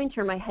following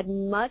term I had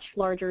much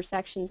larger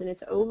sections, and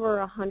it's over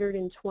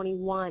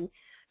 121.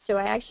 So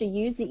I actually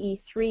used the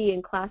E3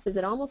 in classes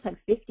that almost had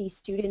 50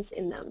 students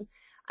in them,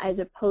 as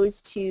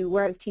opposed to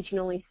where I was teaching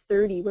only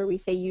 30, where we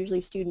say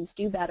usually students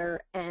do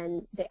better,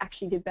 and they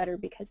actually did better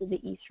because of the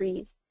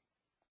E3s.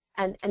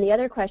 And the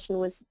other question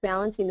was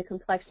balancing the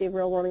complexity of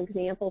real-world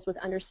examples with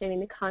understanding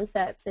the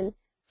concepts. And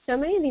so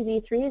many of these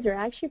E3s are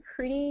actually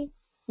pretty,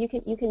 you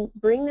can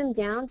bring them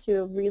down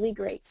to a really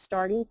great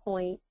starting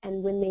point,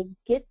 and when they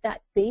get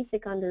that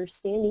basic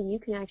understanding, you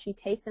can actually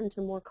take them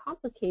to more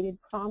complicated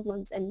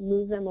problems and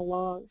move them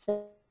along.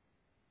 So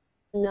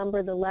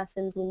number the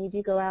lessons when you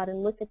do go out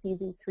and look at these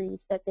E3s,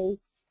 that they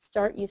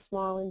start you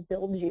small and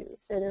build you.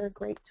 So they're a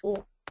great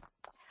tool.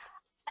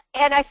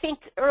 And I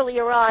think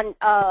earlier on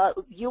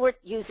you were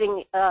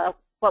using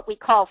what we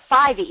call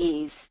 5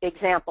 E's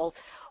example,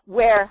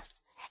 where,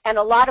 and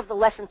a lot of the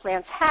lesson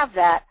plans have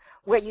that,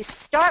 where you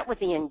start with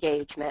the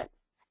engagement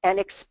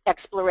and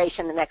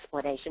exploration and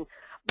explanation,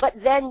 but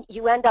then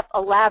you end up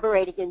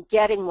elaborating and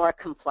getting more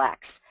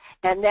complex,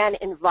 and then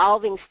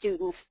involving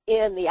students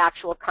in the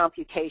actual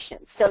computation,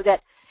 so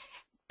that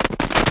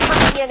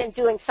coming in and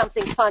doing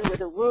something fun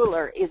with a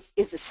ruler is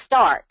a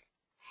start,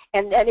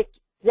 and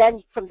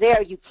then from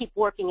there you keep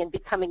working and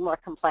becoming more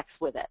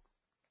complex with it.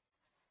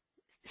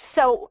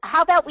 So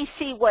how about we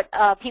see what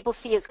people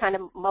see as kind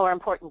of more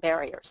important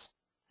barriers?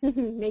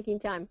 Making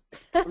time.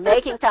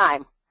 Making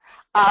time.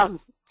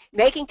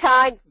 Making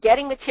time,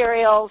 getting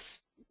materials,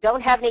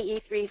 don't have any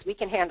E3s, we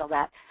can handle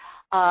that.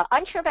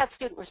 Unsure about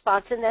student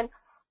response, and then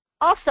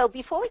also,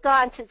 before we go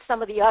on to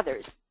some of the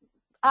others,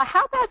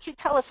 how about you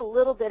tell us a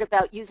little bit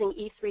about using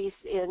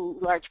E3s in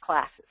large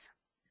classes?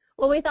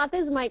 Well, we thought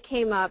this might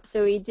came up,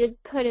 so we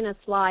did put in a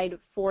slide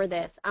for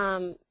this.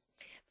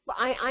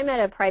 I'm at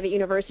a private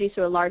university,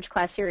 so a large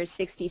class here is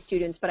 60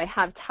 students, but I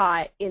have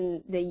taught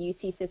in the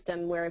UC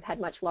system where I've had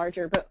much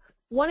larger. But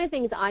one of the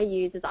things I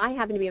use is, I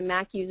happen to be a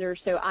Mac user,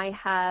 so I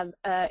have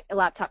a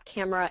laptop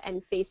camera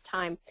and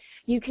FaceTime.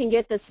 You can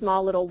get the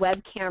small little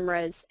web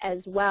cameras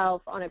as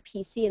well on a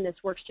PC, and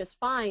this works just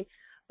fine.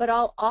 But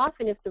I'll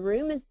often, if the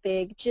room is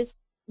big, just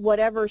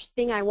whatever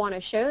thing I want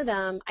to show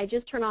them, I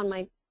just turn on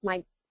my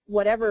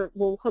whatever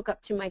will hook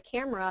up to my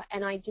camera,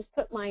 and I just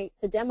put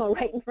the demo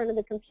right in front of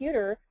the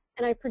computer,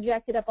 and I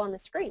project it up on the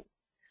screen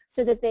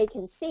so that they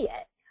can see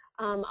it.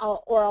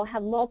 I'll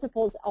have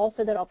multiples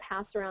also that I'll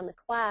pass around the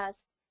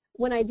class.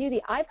 When I do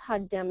the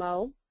iPod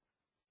demo,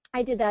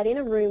 I did that in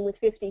a room with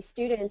 50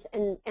 students,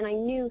 and I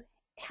knew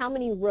how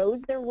many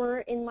rows there were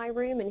in my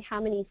room and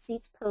how many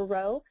seats per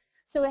row.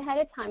 So ahead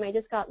of time, I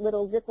just got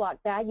little Ziploc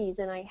baggies,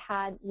 and I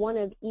had one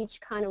of each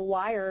kind of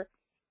wire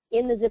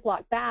in the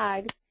Ziploc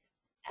bags,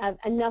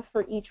 enough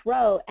for each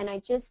row, and I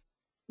just,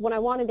 when I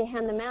wanted to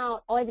hand them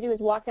out, all I had to do was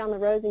walk down the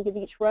rows and give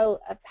each row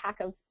a pack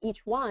of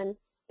each one,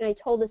 and I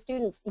told the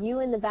students,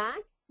 you in the back,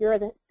 you're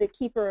the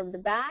keeper of the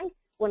bag.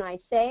 When I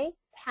say,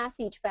 pass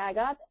each bag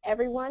up,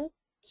 everyone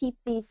keep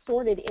these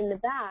sorted in the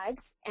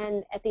bags,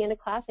 and at the end of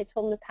class, I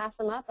told them to pass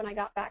them up, and I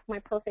got back my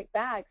perfect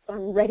bag, so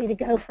I'm ready to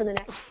go for the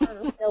next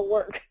term. They'll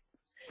work.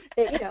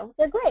 They're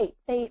great.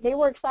 They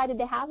were excited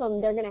to have them.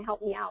 They're going to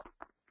help me out.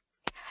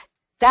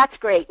 That's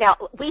great. Now,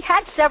 we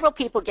had several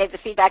people gave the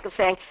feedback of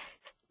saying,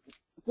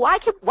 why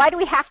do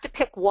we have to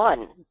pick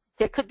one?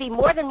 There could be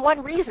more than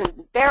one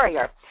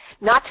barrier.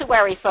 Not to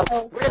worry, folks.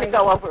 We're going to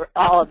go over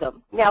all of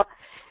them. Now,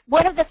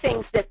 one of the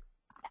things that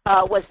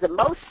was the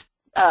most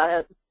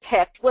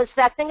picked was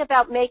that thing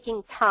about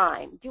making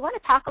time. Do you want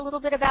to talk a little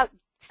bit about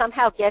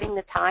somehow getting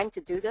the time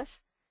to do this?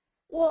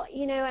 Well,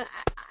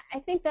 I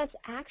think that's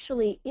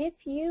actually, if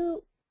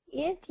you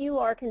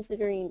are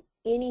considering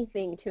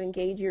anything to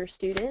engage your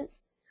students,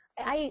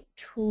 I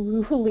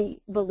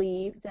truly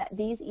believe that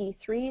these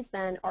E3s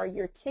then are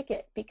your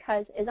ticket,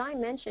 because as I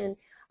mentioned,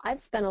 I've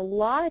spent a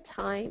lot of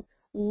time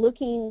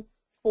looking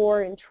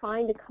for and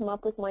trying to come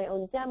up with my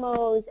own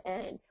demos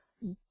and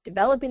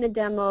developing the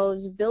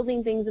demos,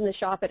 building things in the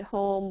shop at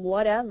home,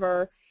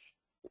 whatever.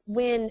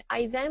 When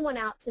I then went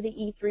out to the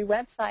E3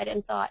 website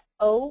and thought,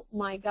 oh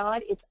my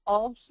God, it's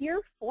all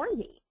here for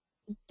me.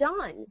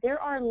 Done. There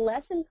are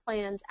lesson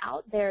plans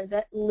out there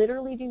that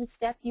literally do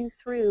step you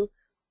through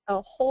a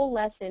whole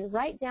lesson,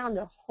 right down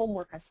to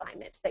homework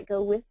assignments that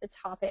go with the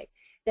topic,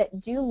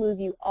 that do move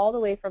you all the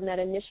way from that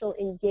initial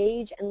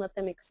engage and let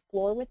them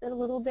explore with it a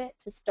little bit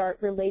to start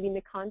relating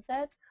the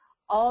concepts,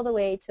 all the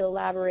way to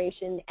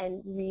elaboration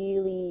and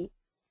really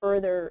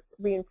further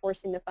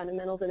reinforcing the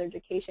fundamentals of their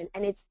education.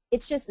 And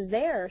it's just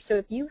there. So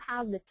if you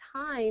have the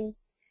time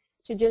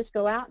to just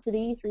go out to the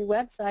E3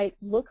 website,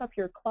 look up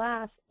your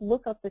class,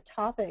 look up the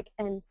topic,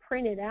 and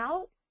print it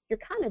out, you're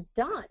kind of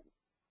done.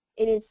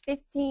 It is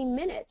 15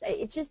 minutes.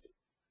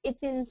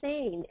 It's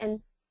insane.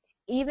 And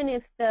even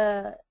if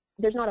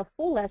there's not a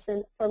full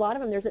lesson, for a lot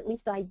of them there's at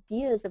least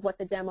ideas of what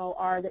the demo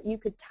are that you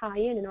could tie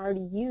in and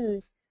already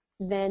use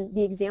then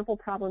the example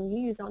problem you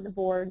use on the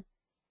board,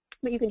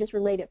 but you can just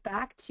relate it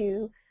back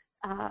to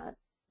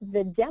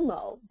the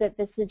demo,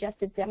 the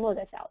suggested demo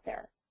that's out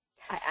there.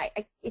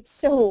 It's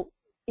so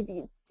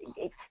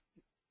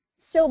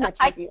much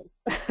easier.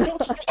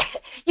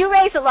 You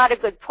raise a lot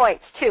of good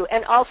points too,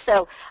 and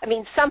also, I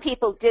mean, some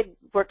people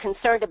were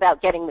concerned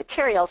about getting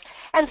materials,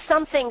 and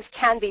some things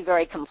can be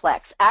very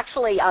complex.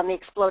 Actually, on the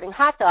exploding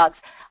hot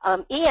dogs,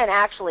 Ian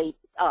actually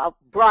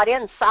brought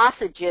in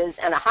sausages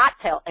and a hot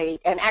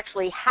plate and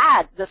actually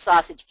had the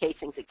sausage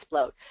casings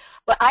explode.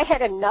 But I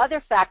had another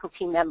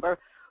faculty member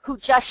who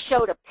just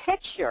showed a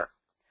picture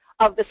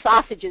of the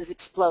sausages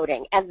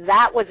exploding, and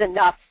that was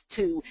enough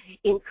to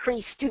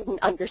increase student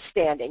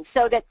understanding.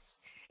 So that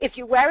if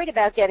you're worried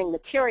about getting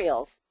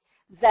materials,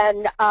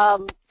 then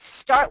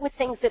start with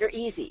things that are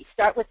easy.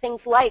 Start with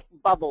things like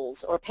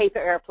bubbles or paper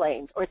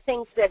airplanes or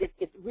things that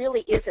it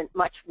really isn't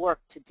much work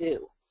to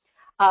do.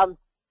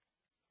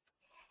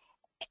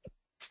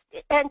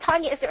 And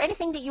Tanya, is there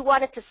anything that you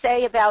wanted to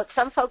say about,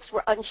 some folks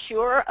were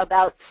unsure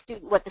about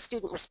what the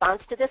student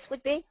response to this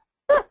would be?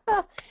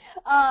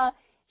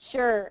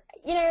 Sure.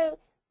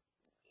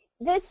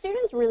 The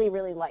students really,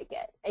 really like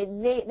it.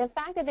 The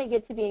fact that they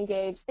get to be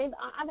engaged,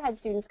 I've had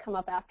students come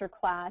up after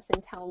class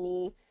and tell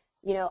me,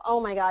 oh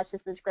my gosh,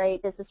 this was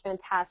great, this was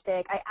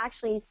fantastic. I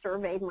actually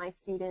surveyed my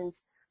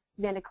students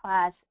then a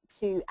class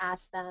to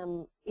ask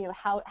them,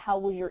 how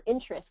was your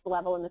interest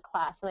level in the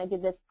class? And I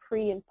did this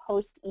pre and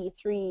post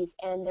E3s,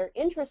 and their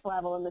interest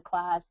level in the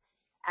class,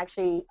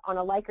 actually on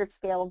a Likert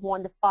scale of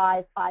 1 to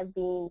 5, 5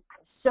 being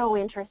I'm so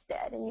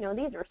interested, and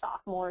these are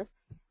sophomores,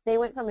 they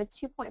went from a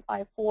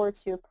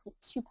 2.54 to a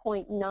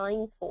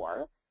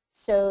 2.94,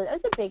 so that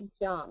was a big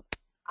jump.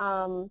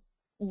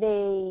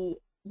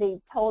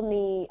 They told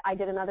me, I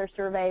did another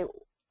survey,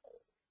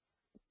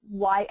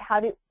 how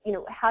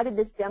did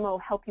this demo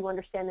help you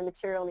understand the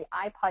material in the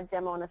iPod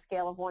demo on a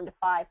scale of 1 to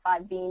 5,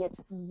 5 being it's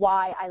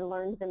why I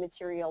learned the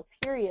material,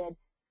 period.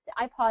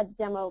 The iPod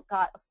demo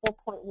got a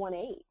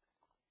 4.18,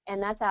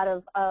 and that's out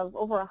of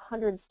over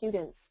 100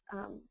 students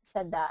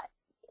said that.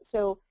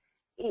 So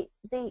they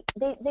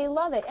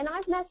love it, and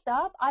I've messed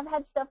up. I've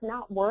had stuff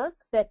not work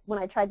that when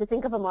I tried to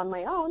think of them on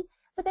my own,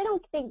 but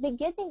they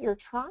get that you're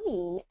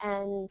trying,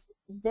 and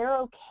they're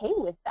okay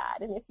with that.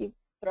 And if you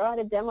throw out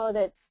a demo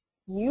that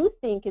you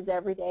think is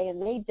everyday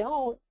and they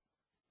don't,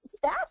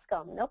 just ask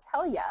them. They'll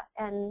tell you.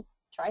 And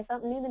try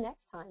something new the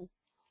next time.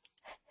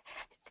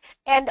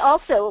 And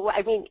also,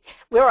 I mean,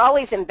 we're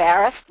always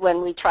embarrassed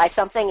when we try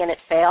something and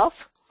it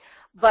fails.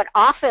 But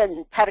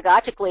often,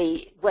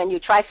 pedagogically, when you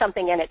try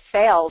something and it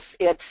fails,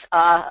 it's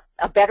a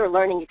better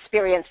learning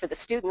experience for the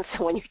students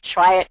than when you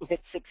try it and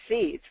it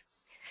succeeds.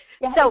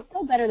 Yeah, so, it's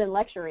still better than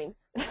lecturing.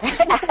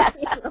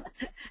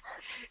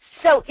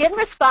 So in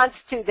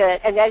response to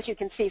the, and as you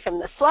can see from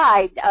the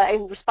slide,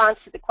 in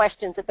response to the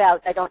questions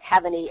about I don't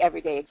have any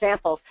everyday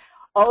examples,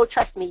 oh,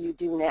 trust me, you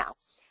do now.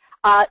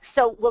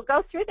 So we'll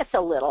go through this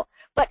a little,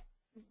 but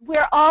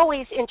we're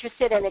always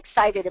interested and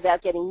excited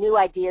about getting new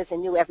ideas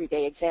and new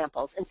everyday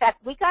examples. In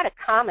fact, we got a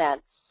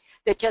comment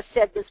that just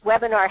said this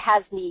webinar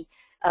has me,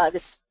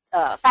 this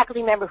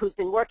faculty member who's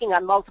been working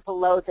on multiple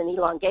loads and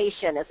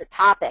elongation as a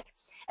topic,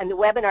 and the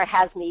webinar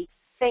has me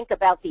think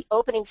about the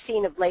opening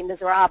scene of Les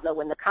Miserables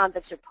when the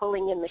convicts are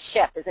pulling in the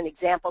ship as an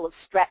example of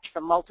stretch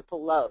from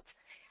multiple loads.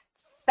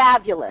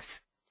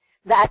 Fabulous.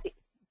 That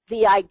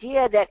the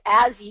idea that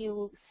as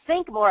you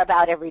think more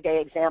about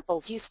everyday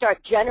examples, you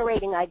start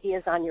generating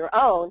ideas on your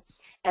own,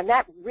 and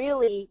that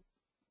really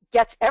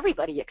gets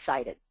everybody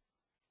excited.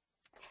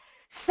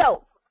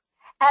 So,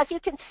 as you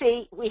can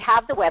see, we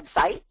have the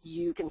website.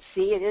 You can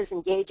see it is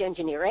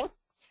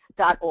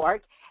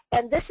engageengineering.org.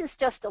 And this is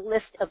just a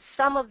list of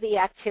some of the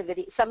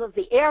activities, some of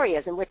the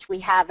areas in which we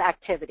have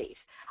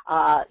activities.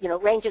 You know,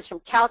 ranges from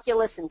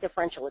calculus and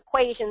differential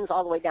equations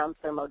all the way down to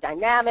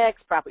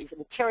thermodynamics, properties of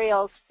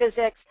materials,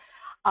 physics.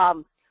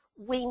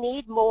 We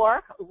need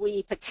more.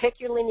 We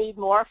particularly need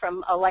more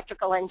from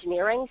electrical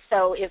engineering.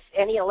 So if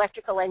any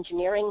electrical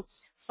engineering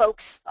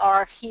folks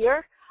are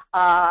here,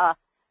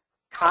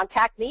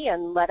 contact me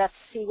and let us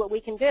see what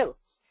we can do.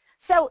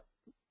 So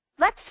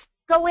let's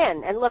go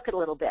in and look at a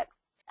little bit.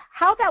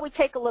 How about we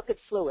take a look at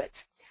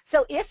fluids?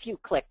 So if you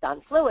clicked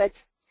on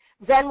fluids,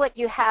 then what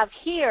you have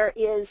here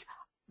is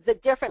the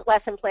different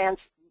lesson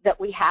plans that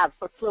we have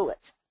for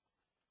fluids.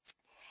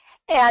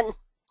 And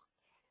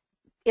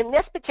in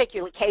this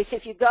particular case,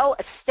 if you go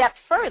a step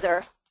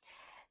further,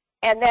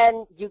 and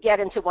then you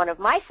get into one of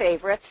my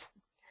favorites,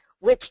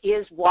 which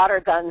is water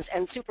guns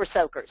and super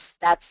soakers.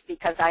 That's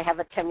because I have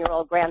a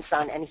 10-year-old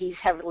grandson, and he's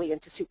heavily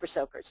into super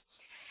soakers.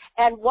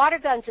 And water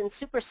guns and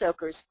super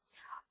soakers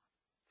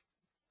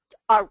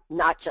are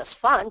not just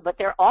fun, but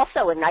they're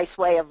also a nice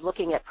way of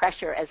looking at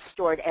pressure as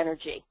stored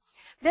energy.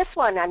 This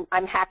one,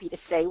 I'm happy to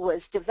say,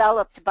 was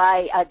developed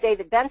by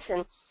David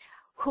Benson,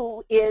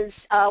 who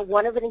is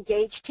one of the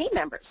Engaged team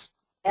members.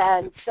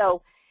 And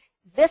so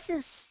this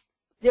is,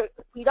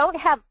 we don't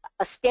have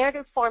a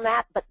standard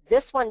format, but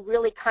this one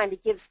really kind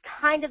of gives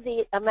kind of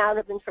the amount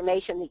of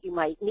information that you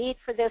might need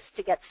for this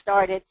to get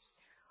started,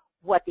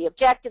 what the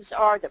objectives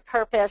are, the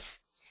purpose,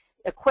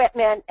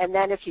 equipment, and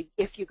then if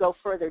you go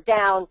further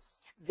down,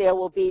 there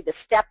will be the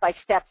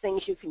step-by-step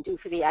things you can do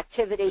for the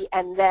activity,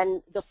 and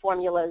then the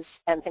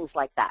formulas and things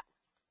like that.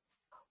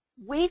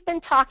 We've been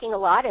talking a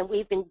lot, and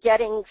we've been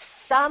getting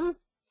some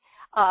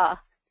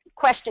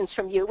questions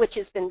from you, which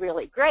has been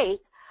really great.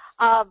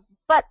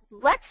 But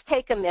let's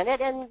take a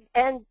minute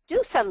and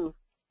do some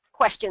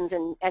questions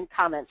and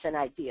comments and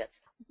ideas.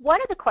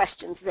 One of the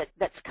questions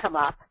that's come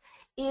up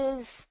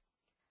is,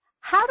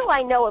 how do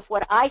I know if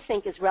what I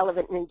think is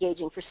relevant and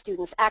engaging for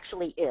students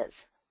actually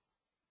is?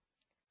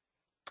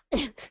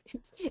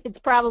 It's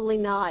probably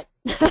not.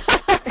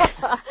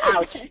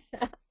 Ouch.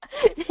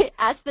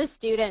 Ask the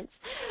students.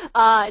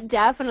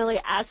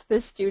 Definitely ask the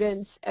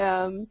students.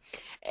 And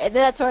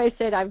that's why I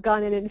said I've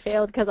gone in and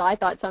failed, because I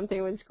thought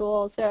something was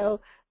cool.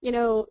 So, you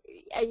know,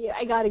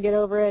 I got to get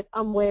over it.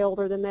 I'm way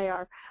older than they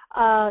are.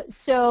 A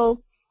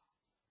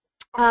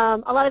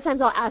lot of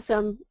times I'll ask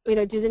them, you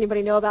know, does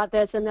anybody know about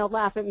this? And they'll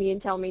laugh at me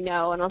and tell me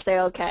no, and I'll say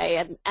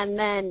okay. And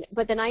then,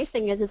 but the nice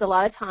thing is a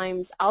lot of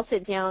times I'll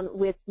sit down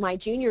with my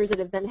juniors that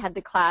have then had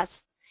the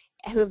class,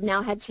 who have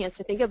now had a chance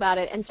to think about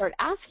it, and start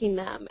asking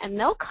them, and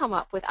they'll come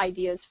up with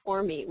ideas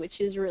for me, which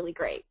is really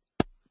great.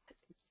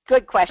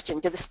 Good question.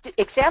 Do the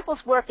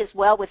examples work as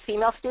well with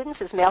female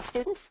students as male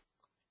students?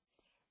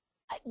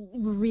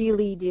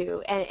 Really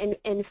do. And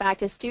in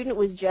fact, a student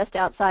was just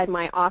outside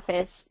my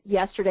office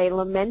yesterday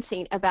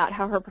lamenting about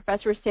how her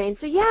professor was saying,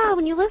 so yeah,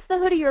 when you lift the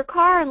hood of your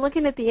car and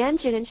looking at the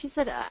engine, and she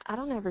said, I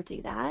don't ever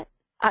do that.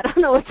 I don't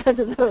know what's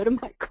under the hood of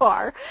my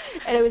car.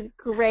 And it was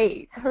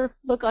great, her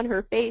look on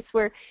her face,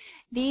 where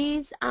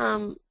these,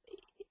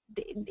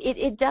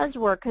 it does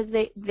work, because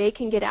they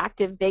can get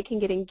active, they can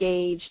get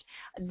engaged,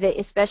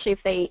 especially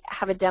if they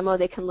have a demo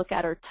they can look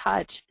at or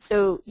touch.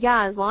 So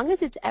yeah, as long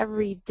as it's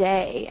every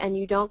day and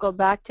you don't go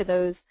back to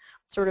those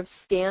sort of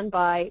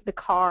standby, the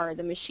car,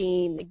 the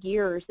machine, the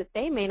gears that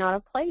they may not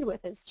have played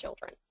with as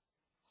children.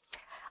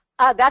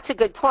 That's a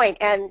good point,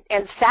 and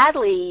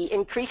sadly,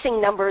 increasing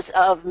numbers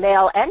of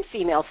male and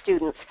female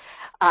students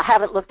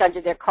haven't looked under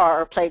their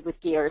car or played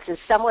with gears. As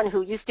someone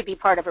who used to be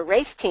part of a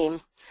race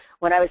team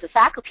when I was a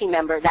faculty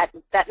member,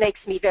 that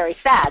makes me very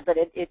sad, but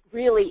it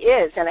really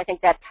is, and I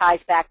think that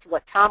ties back to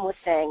what Tom was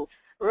saying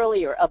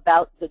earlier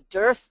about the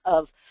dearth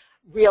of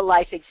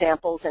real-life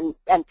examples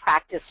and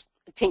practice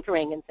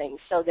tinkering and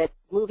things, so that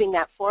moving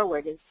that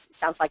forward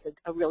sounds like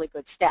a really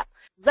good step.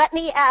 Let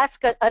me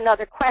ask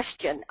another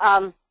question,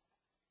 and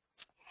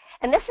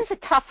this is a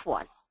tough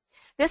one.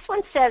 This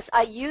one says,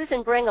 I use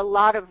and bring a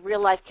lot of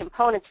real-life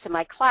components to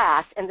my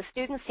class, and the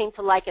students seem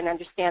to like and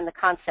understand the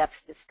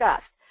concepts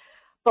discussed.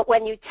 But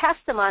when you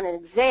test them on an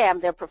exam,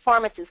 their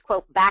performance is,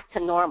 quote, back to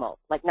normal,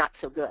 like not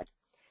so good.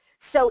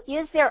 So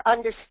is their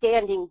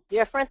understanding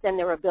different than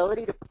their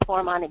ability to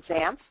perform on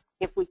exams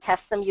if we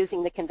test them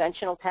using the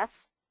conventional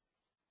tests?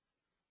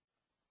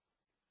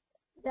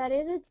 That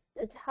is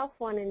a tough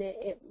one, and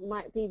it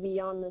might be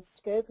beyond the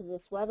scope of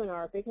this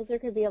webinar, because there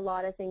could be a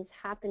lot of things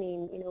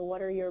happening. You know,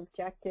 what are your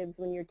objectives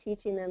when you're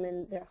teaching them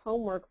in their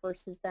homework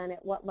versus then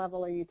at what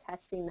level are you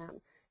testing them?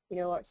 You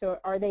know, so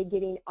are they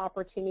getting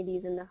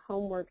opportunities in the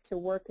homework to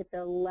work at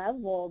the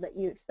level that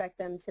you expect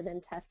them to then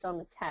test on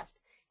the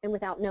test? And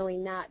without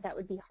knowing that, that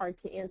would be hard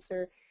to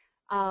answer.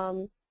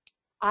 I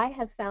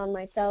have found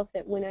myself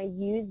that when I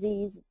use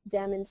these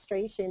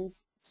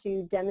demonstrations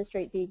to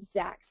demonstrate the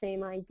exact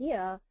same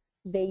idea,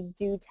 they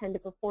do tend to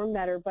perform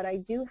better, but I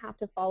do have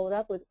to follow it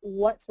up with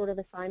what sort of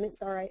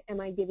assignments am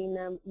I giving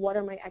them, what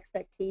are my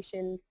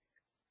expectations,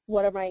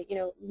 what are my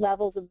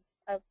levels of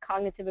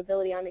cognitive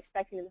ability I'm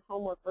expecting in the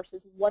homework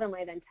versus what am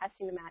I then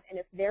testing them at. And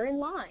if they're in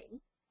line,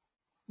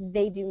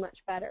 they do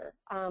much better,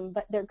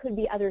 but there could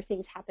be other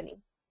things happening.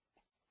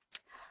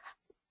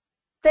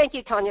 Thank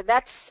you, Tanya.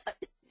 That's,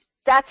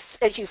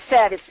 as you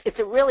said, it's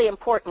a really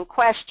important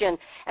question,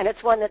 and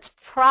it's one that's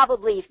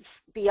probably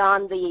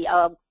beyond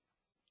the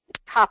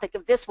topic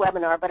of this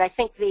webinar, but I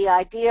think the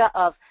idea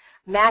of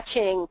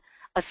matching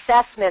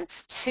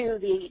assessments to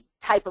the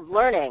type of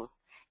learning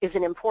is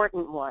an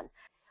important one.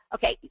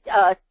 Okay,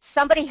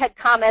 somebody had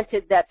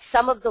commented that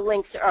some of the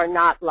links are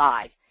not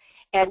live,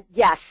 and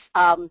yes,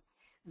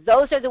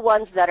 those are the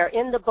ones that are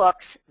in the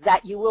books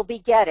that you will be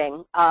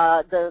getting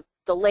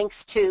the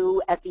links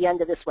to at the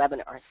end of this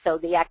webinar. So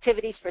the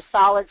activities for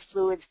solids,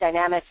 fluids,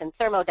 dynamics, and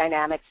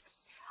thermodynamics,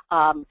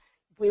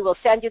 we will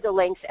send you the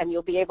links and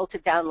you'll be able to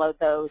download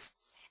those.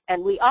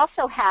 And we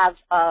also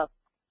have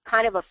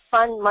kind of a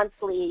fun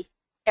monthly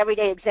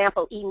everyday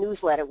example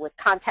e-newsletter with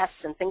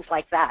contests and things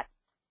like that.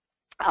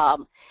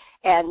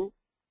 And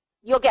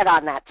you'll get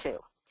on that too.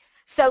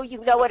 So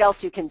you know what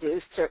else you can do.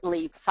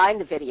 Certainly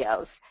find the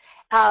videos.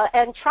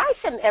 And try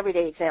some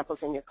everyday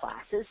examples in your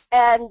classes.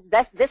 And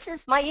this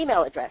is my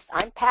email address.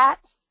 I'm Pat.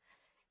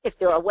 If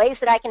there are ways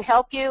that I can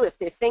help you, if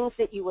there are things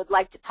that you would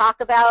like to talk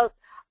about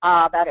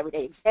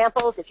everyday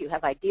examples, if you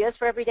have ideas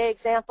for everyday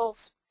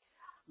examples,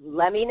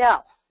 let me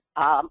know.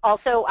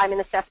 Also, I'm an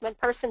assessment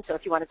person, so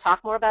if you want to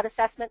talk more about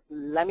assessment,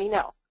 let me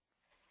know.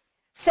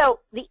 So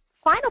the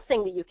final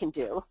thing that you can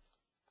do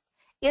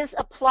is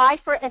apply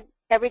for an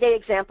everyday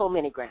example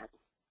mini-grant.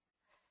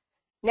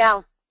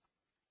 Now,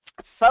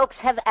 folks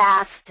have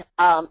asked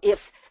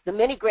if the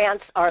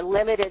mini-grants are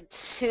limited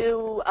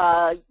to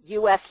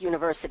U.S.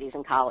 universities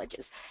and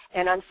colleges,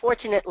 and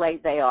unfortunately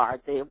they are.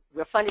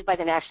 We're funded by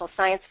the National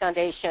Science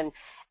Foundation,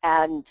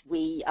 and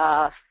we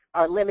are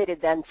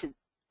limited then to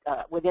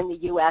within the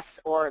U.S.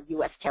 or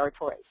U.S.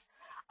 territories.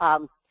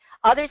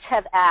 Others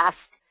have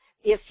asked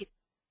if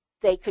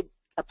they could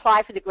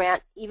apply for the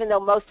grant even though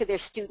most of their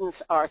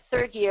students are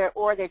third year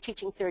or they're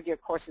teaching third year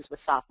courses with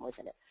sophomores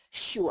in it.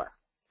 Sure.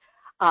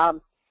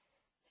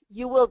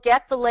 You will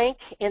get the link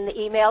in the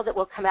email that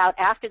will come out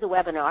after the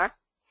webinar,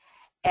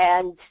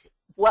 and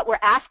what we're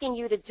asking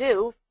you to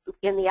do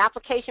in the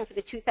application for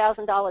the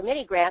 $2,000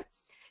 mini grant,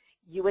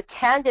 you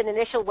attend an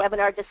initial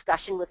webinar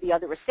discussion with the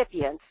other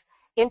recipients,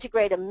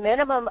 integrate a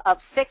minimum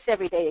of 6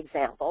 everyday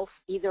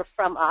examples, either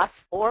from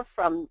us or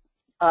from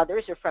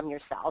others or from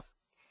yourself,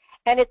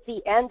 and at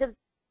the end of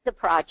the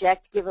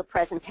project, give a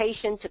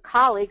presentation to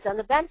colleagues on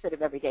the benefit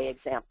of everyday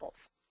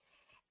examples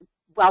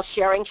while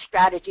sharing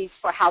strategies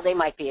for how they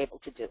might be able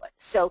to do it.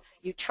 So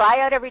you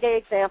try out everyday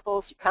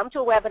examples, you come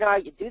to a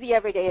webinar, you do the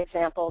everyday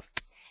examples,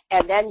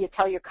 and then you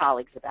tell your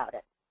colleagues about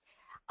it.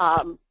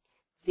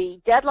 The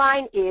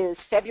deadline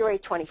is February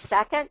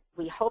 22nd.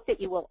 We hope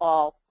that you will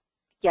all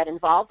get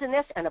involved in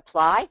this and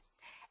apply.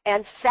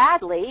 And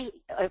sadly,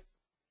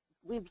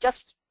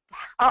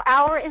 our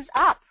hour is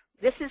up.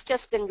 This has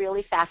just been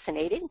really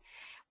fascinating.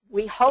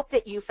 We hope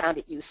that you found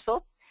it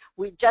useful.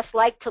 We'd just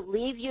like to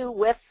leave you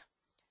with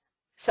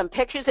some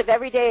pictures of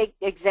everyday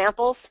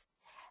examples,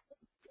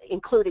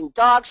 including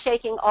dog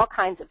shaking, all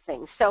kinds of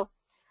things. So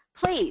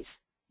please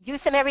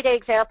use some everyday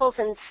examples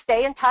and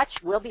stay in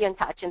touch. We'll be in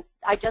touch. And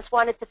I just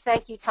wanted to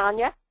thank you,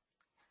 Tanya.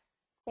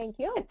 Thank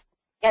you.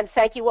 And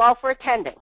thank you all for attending.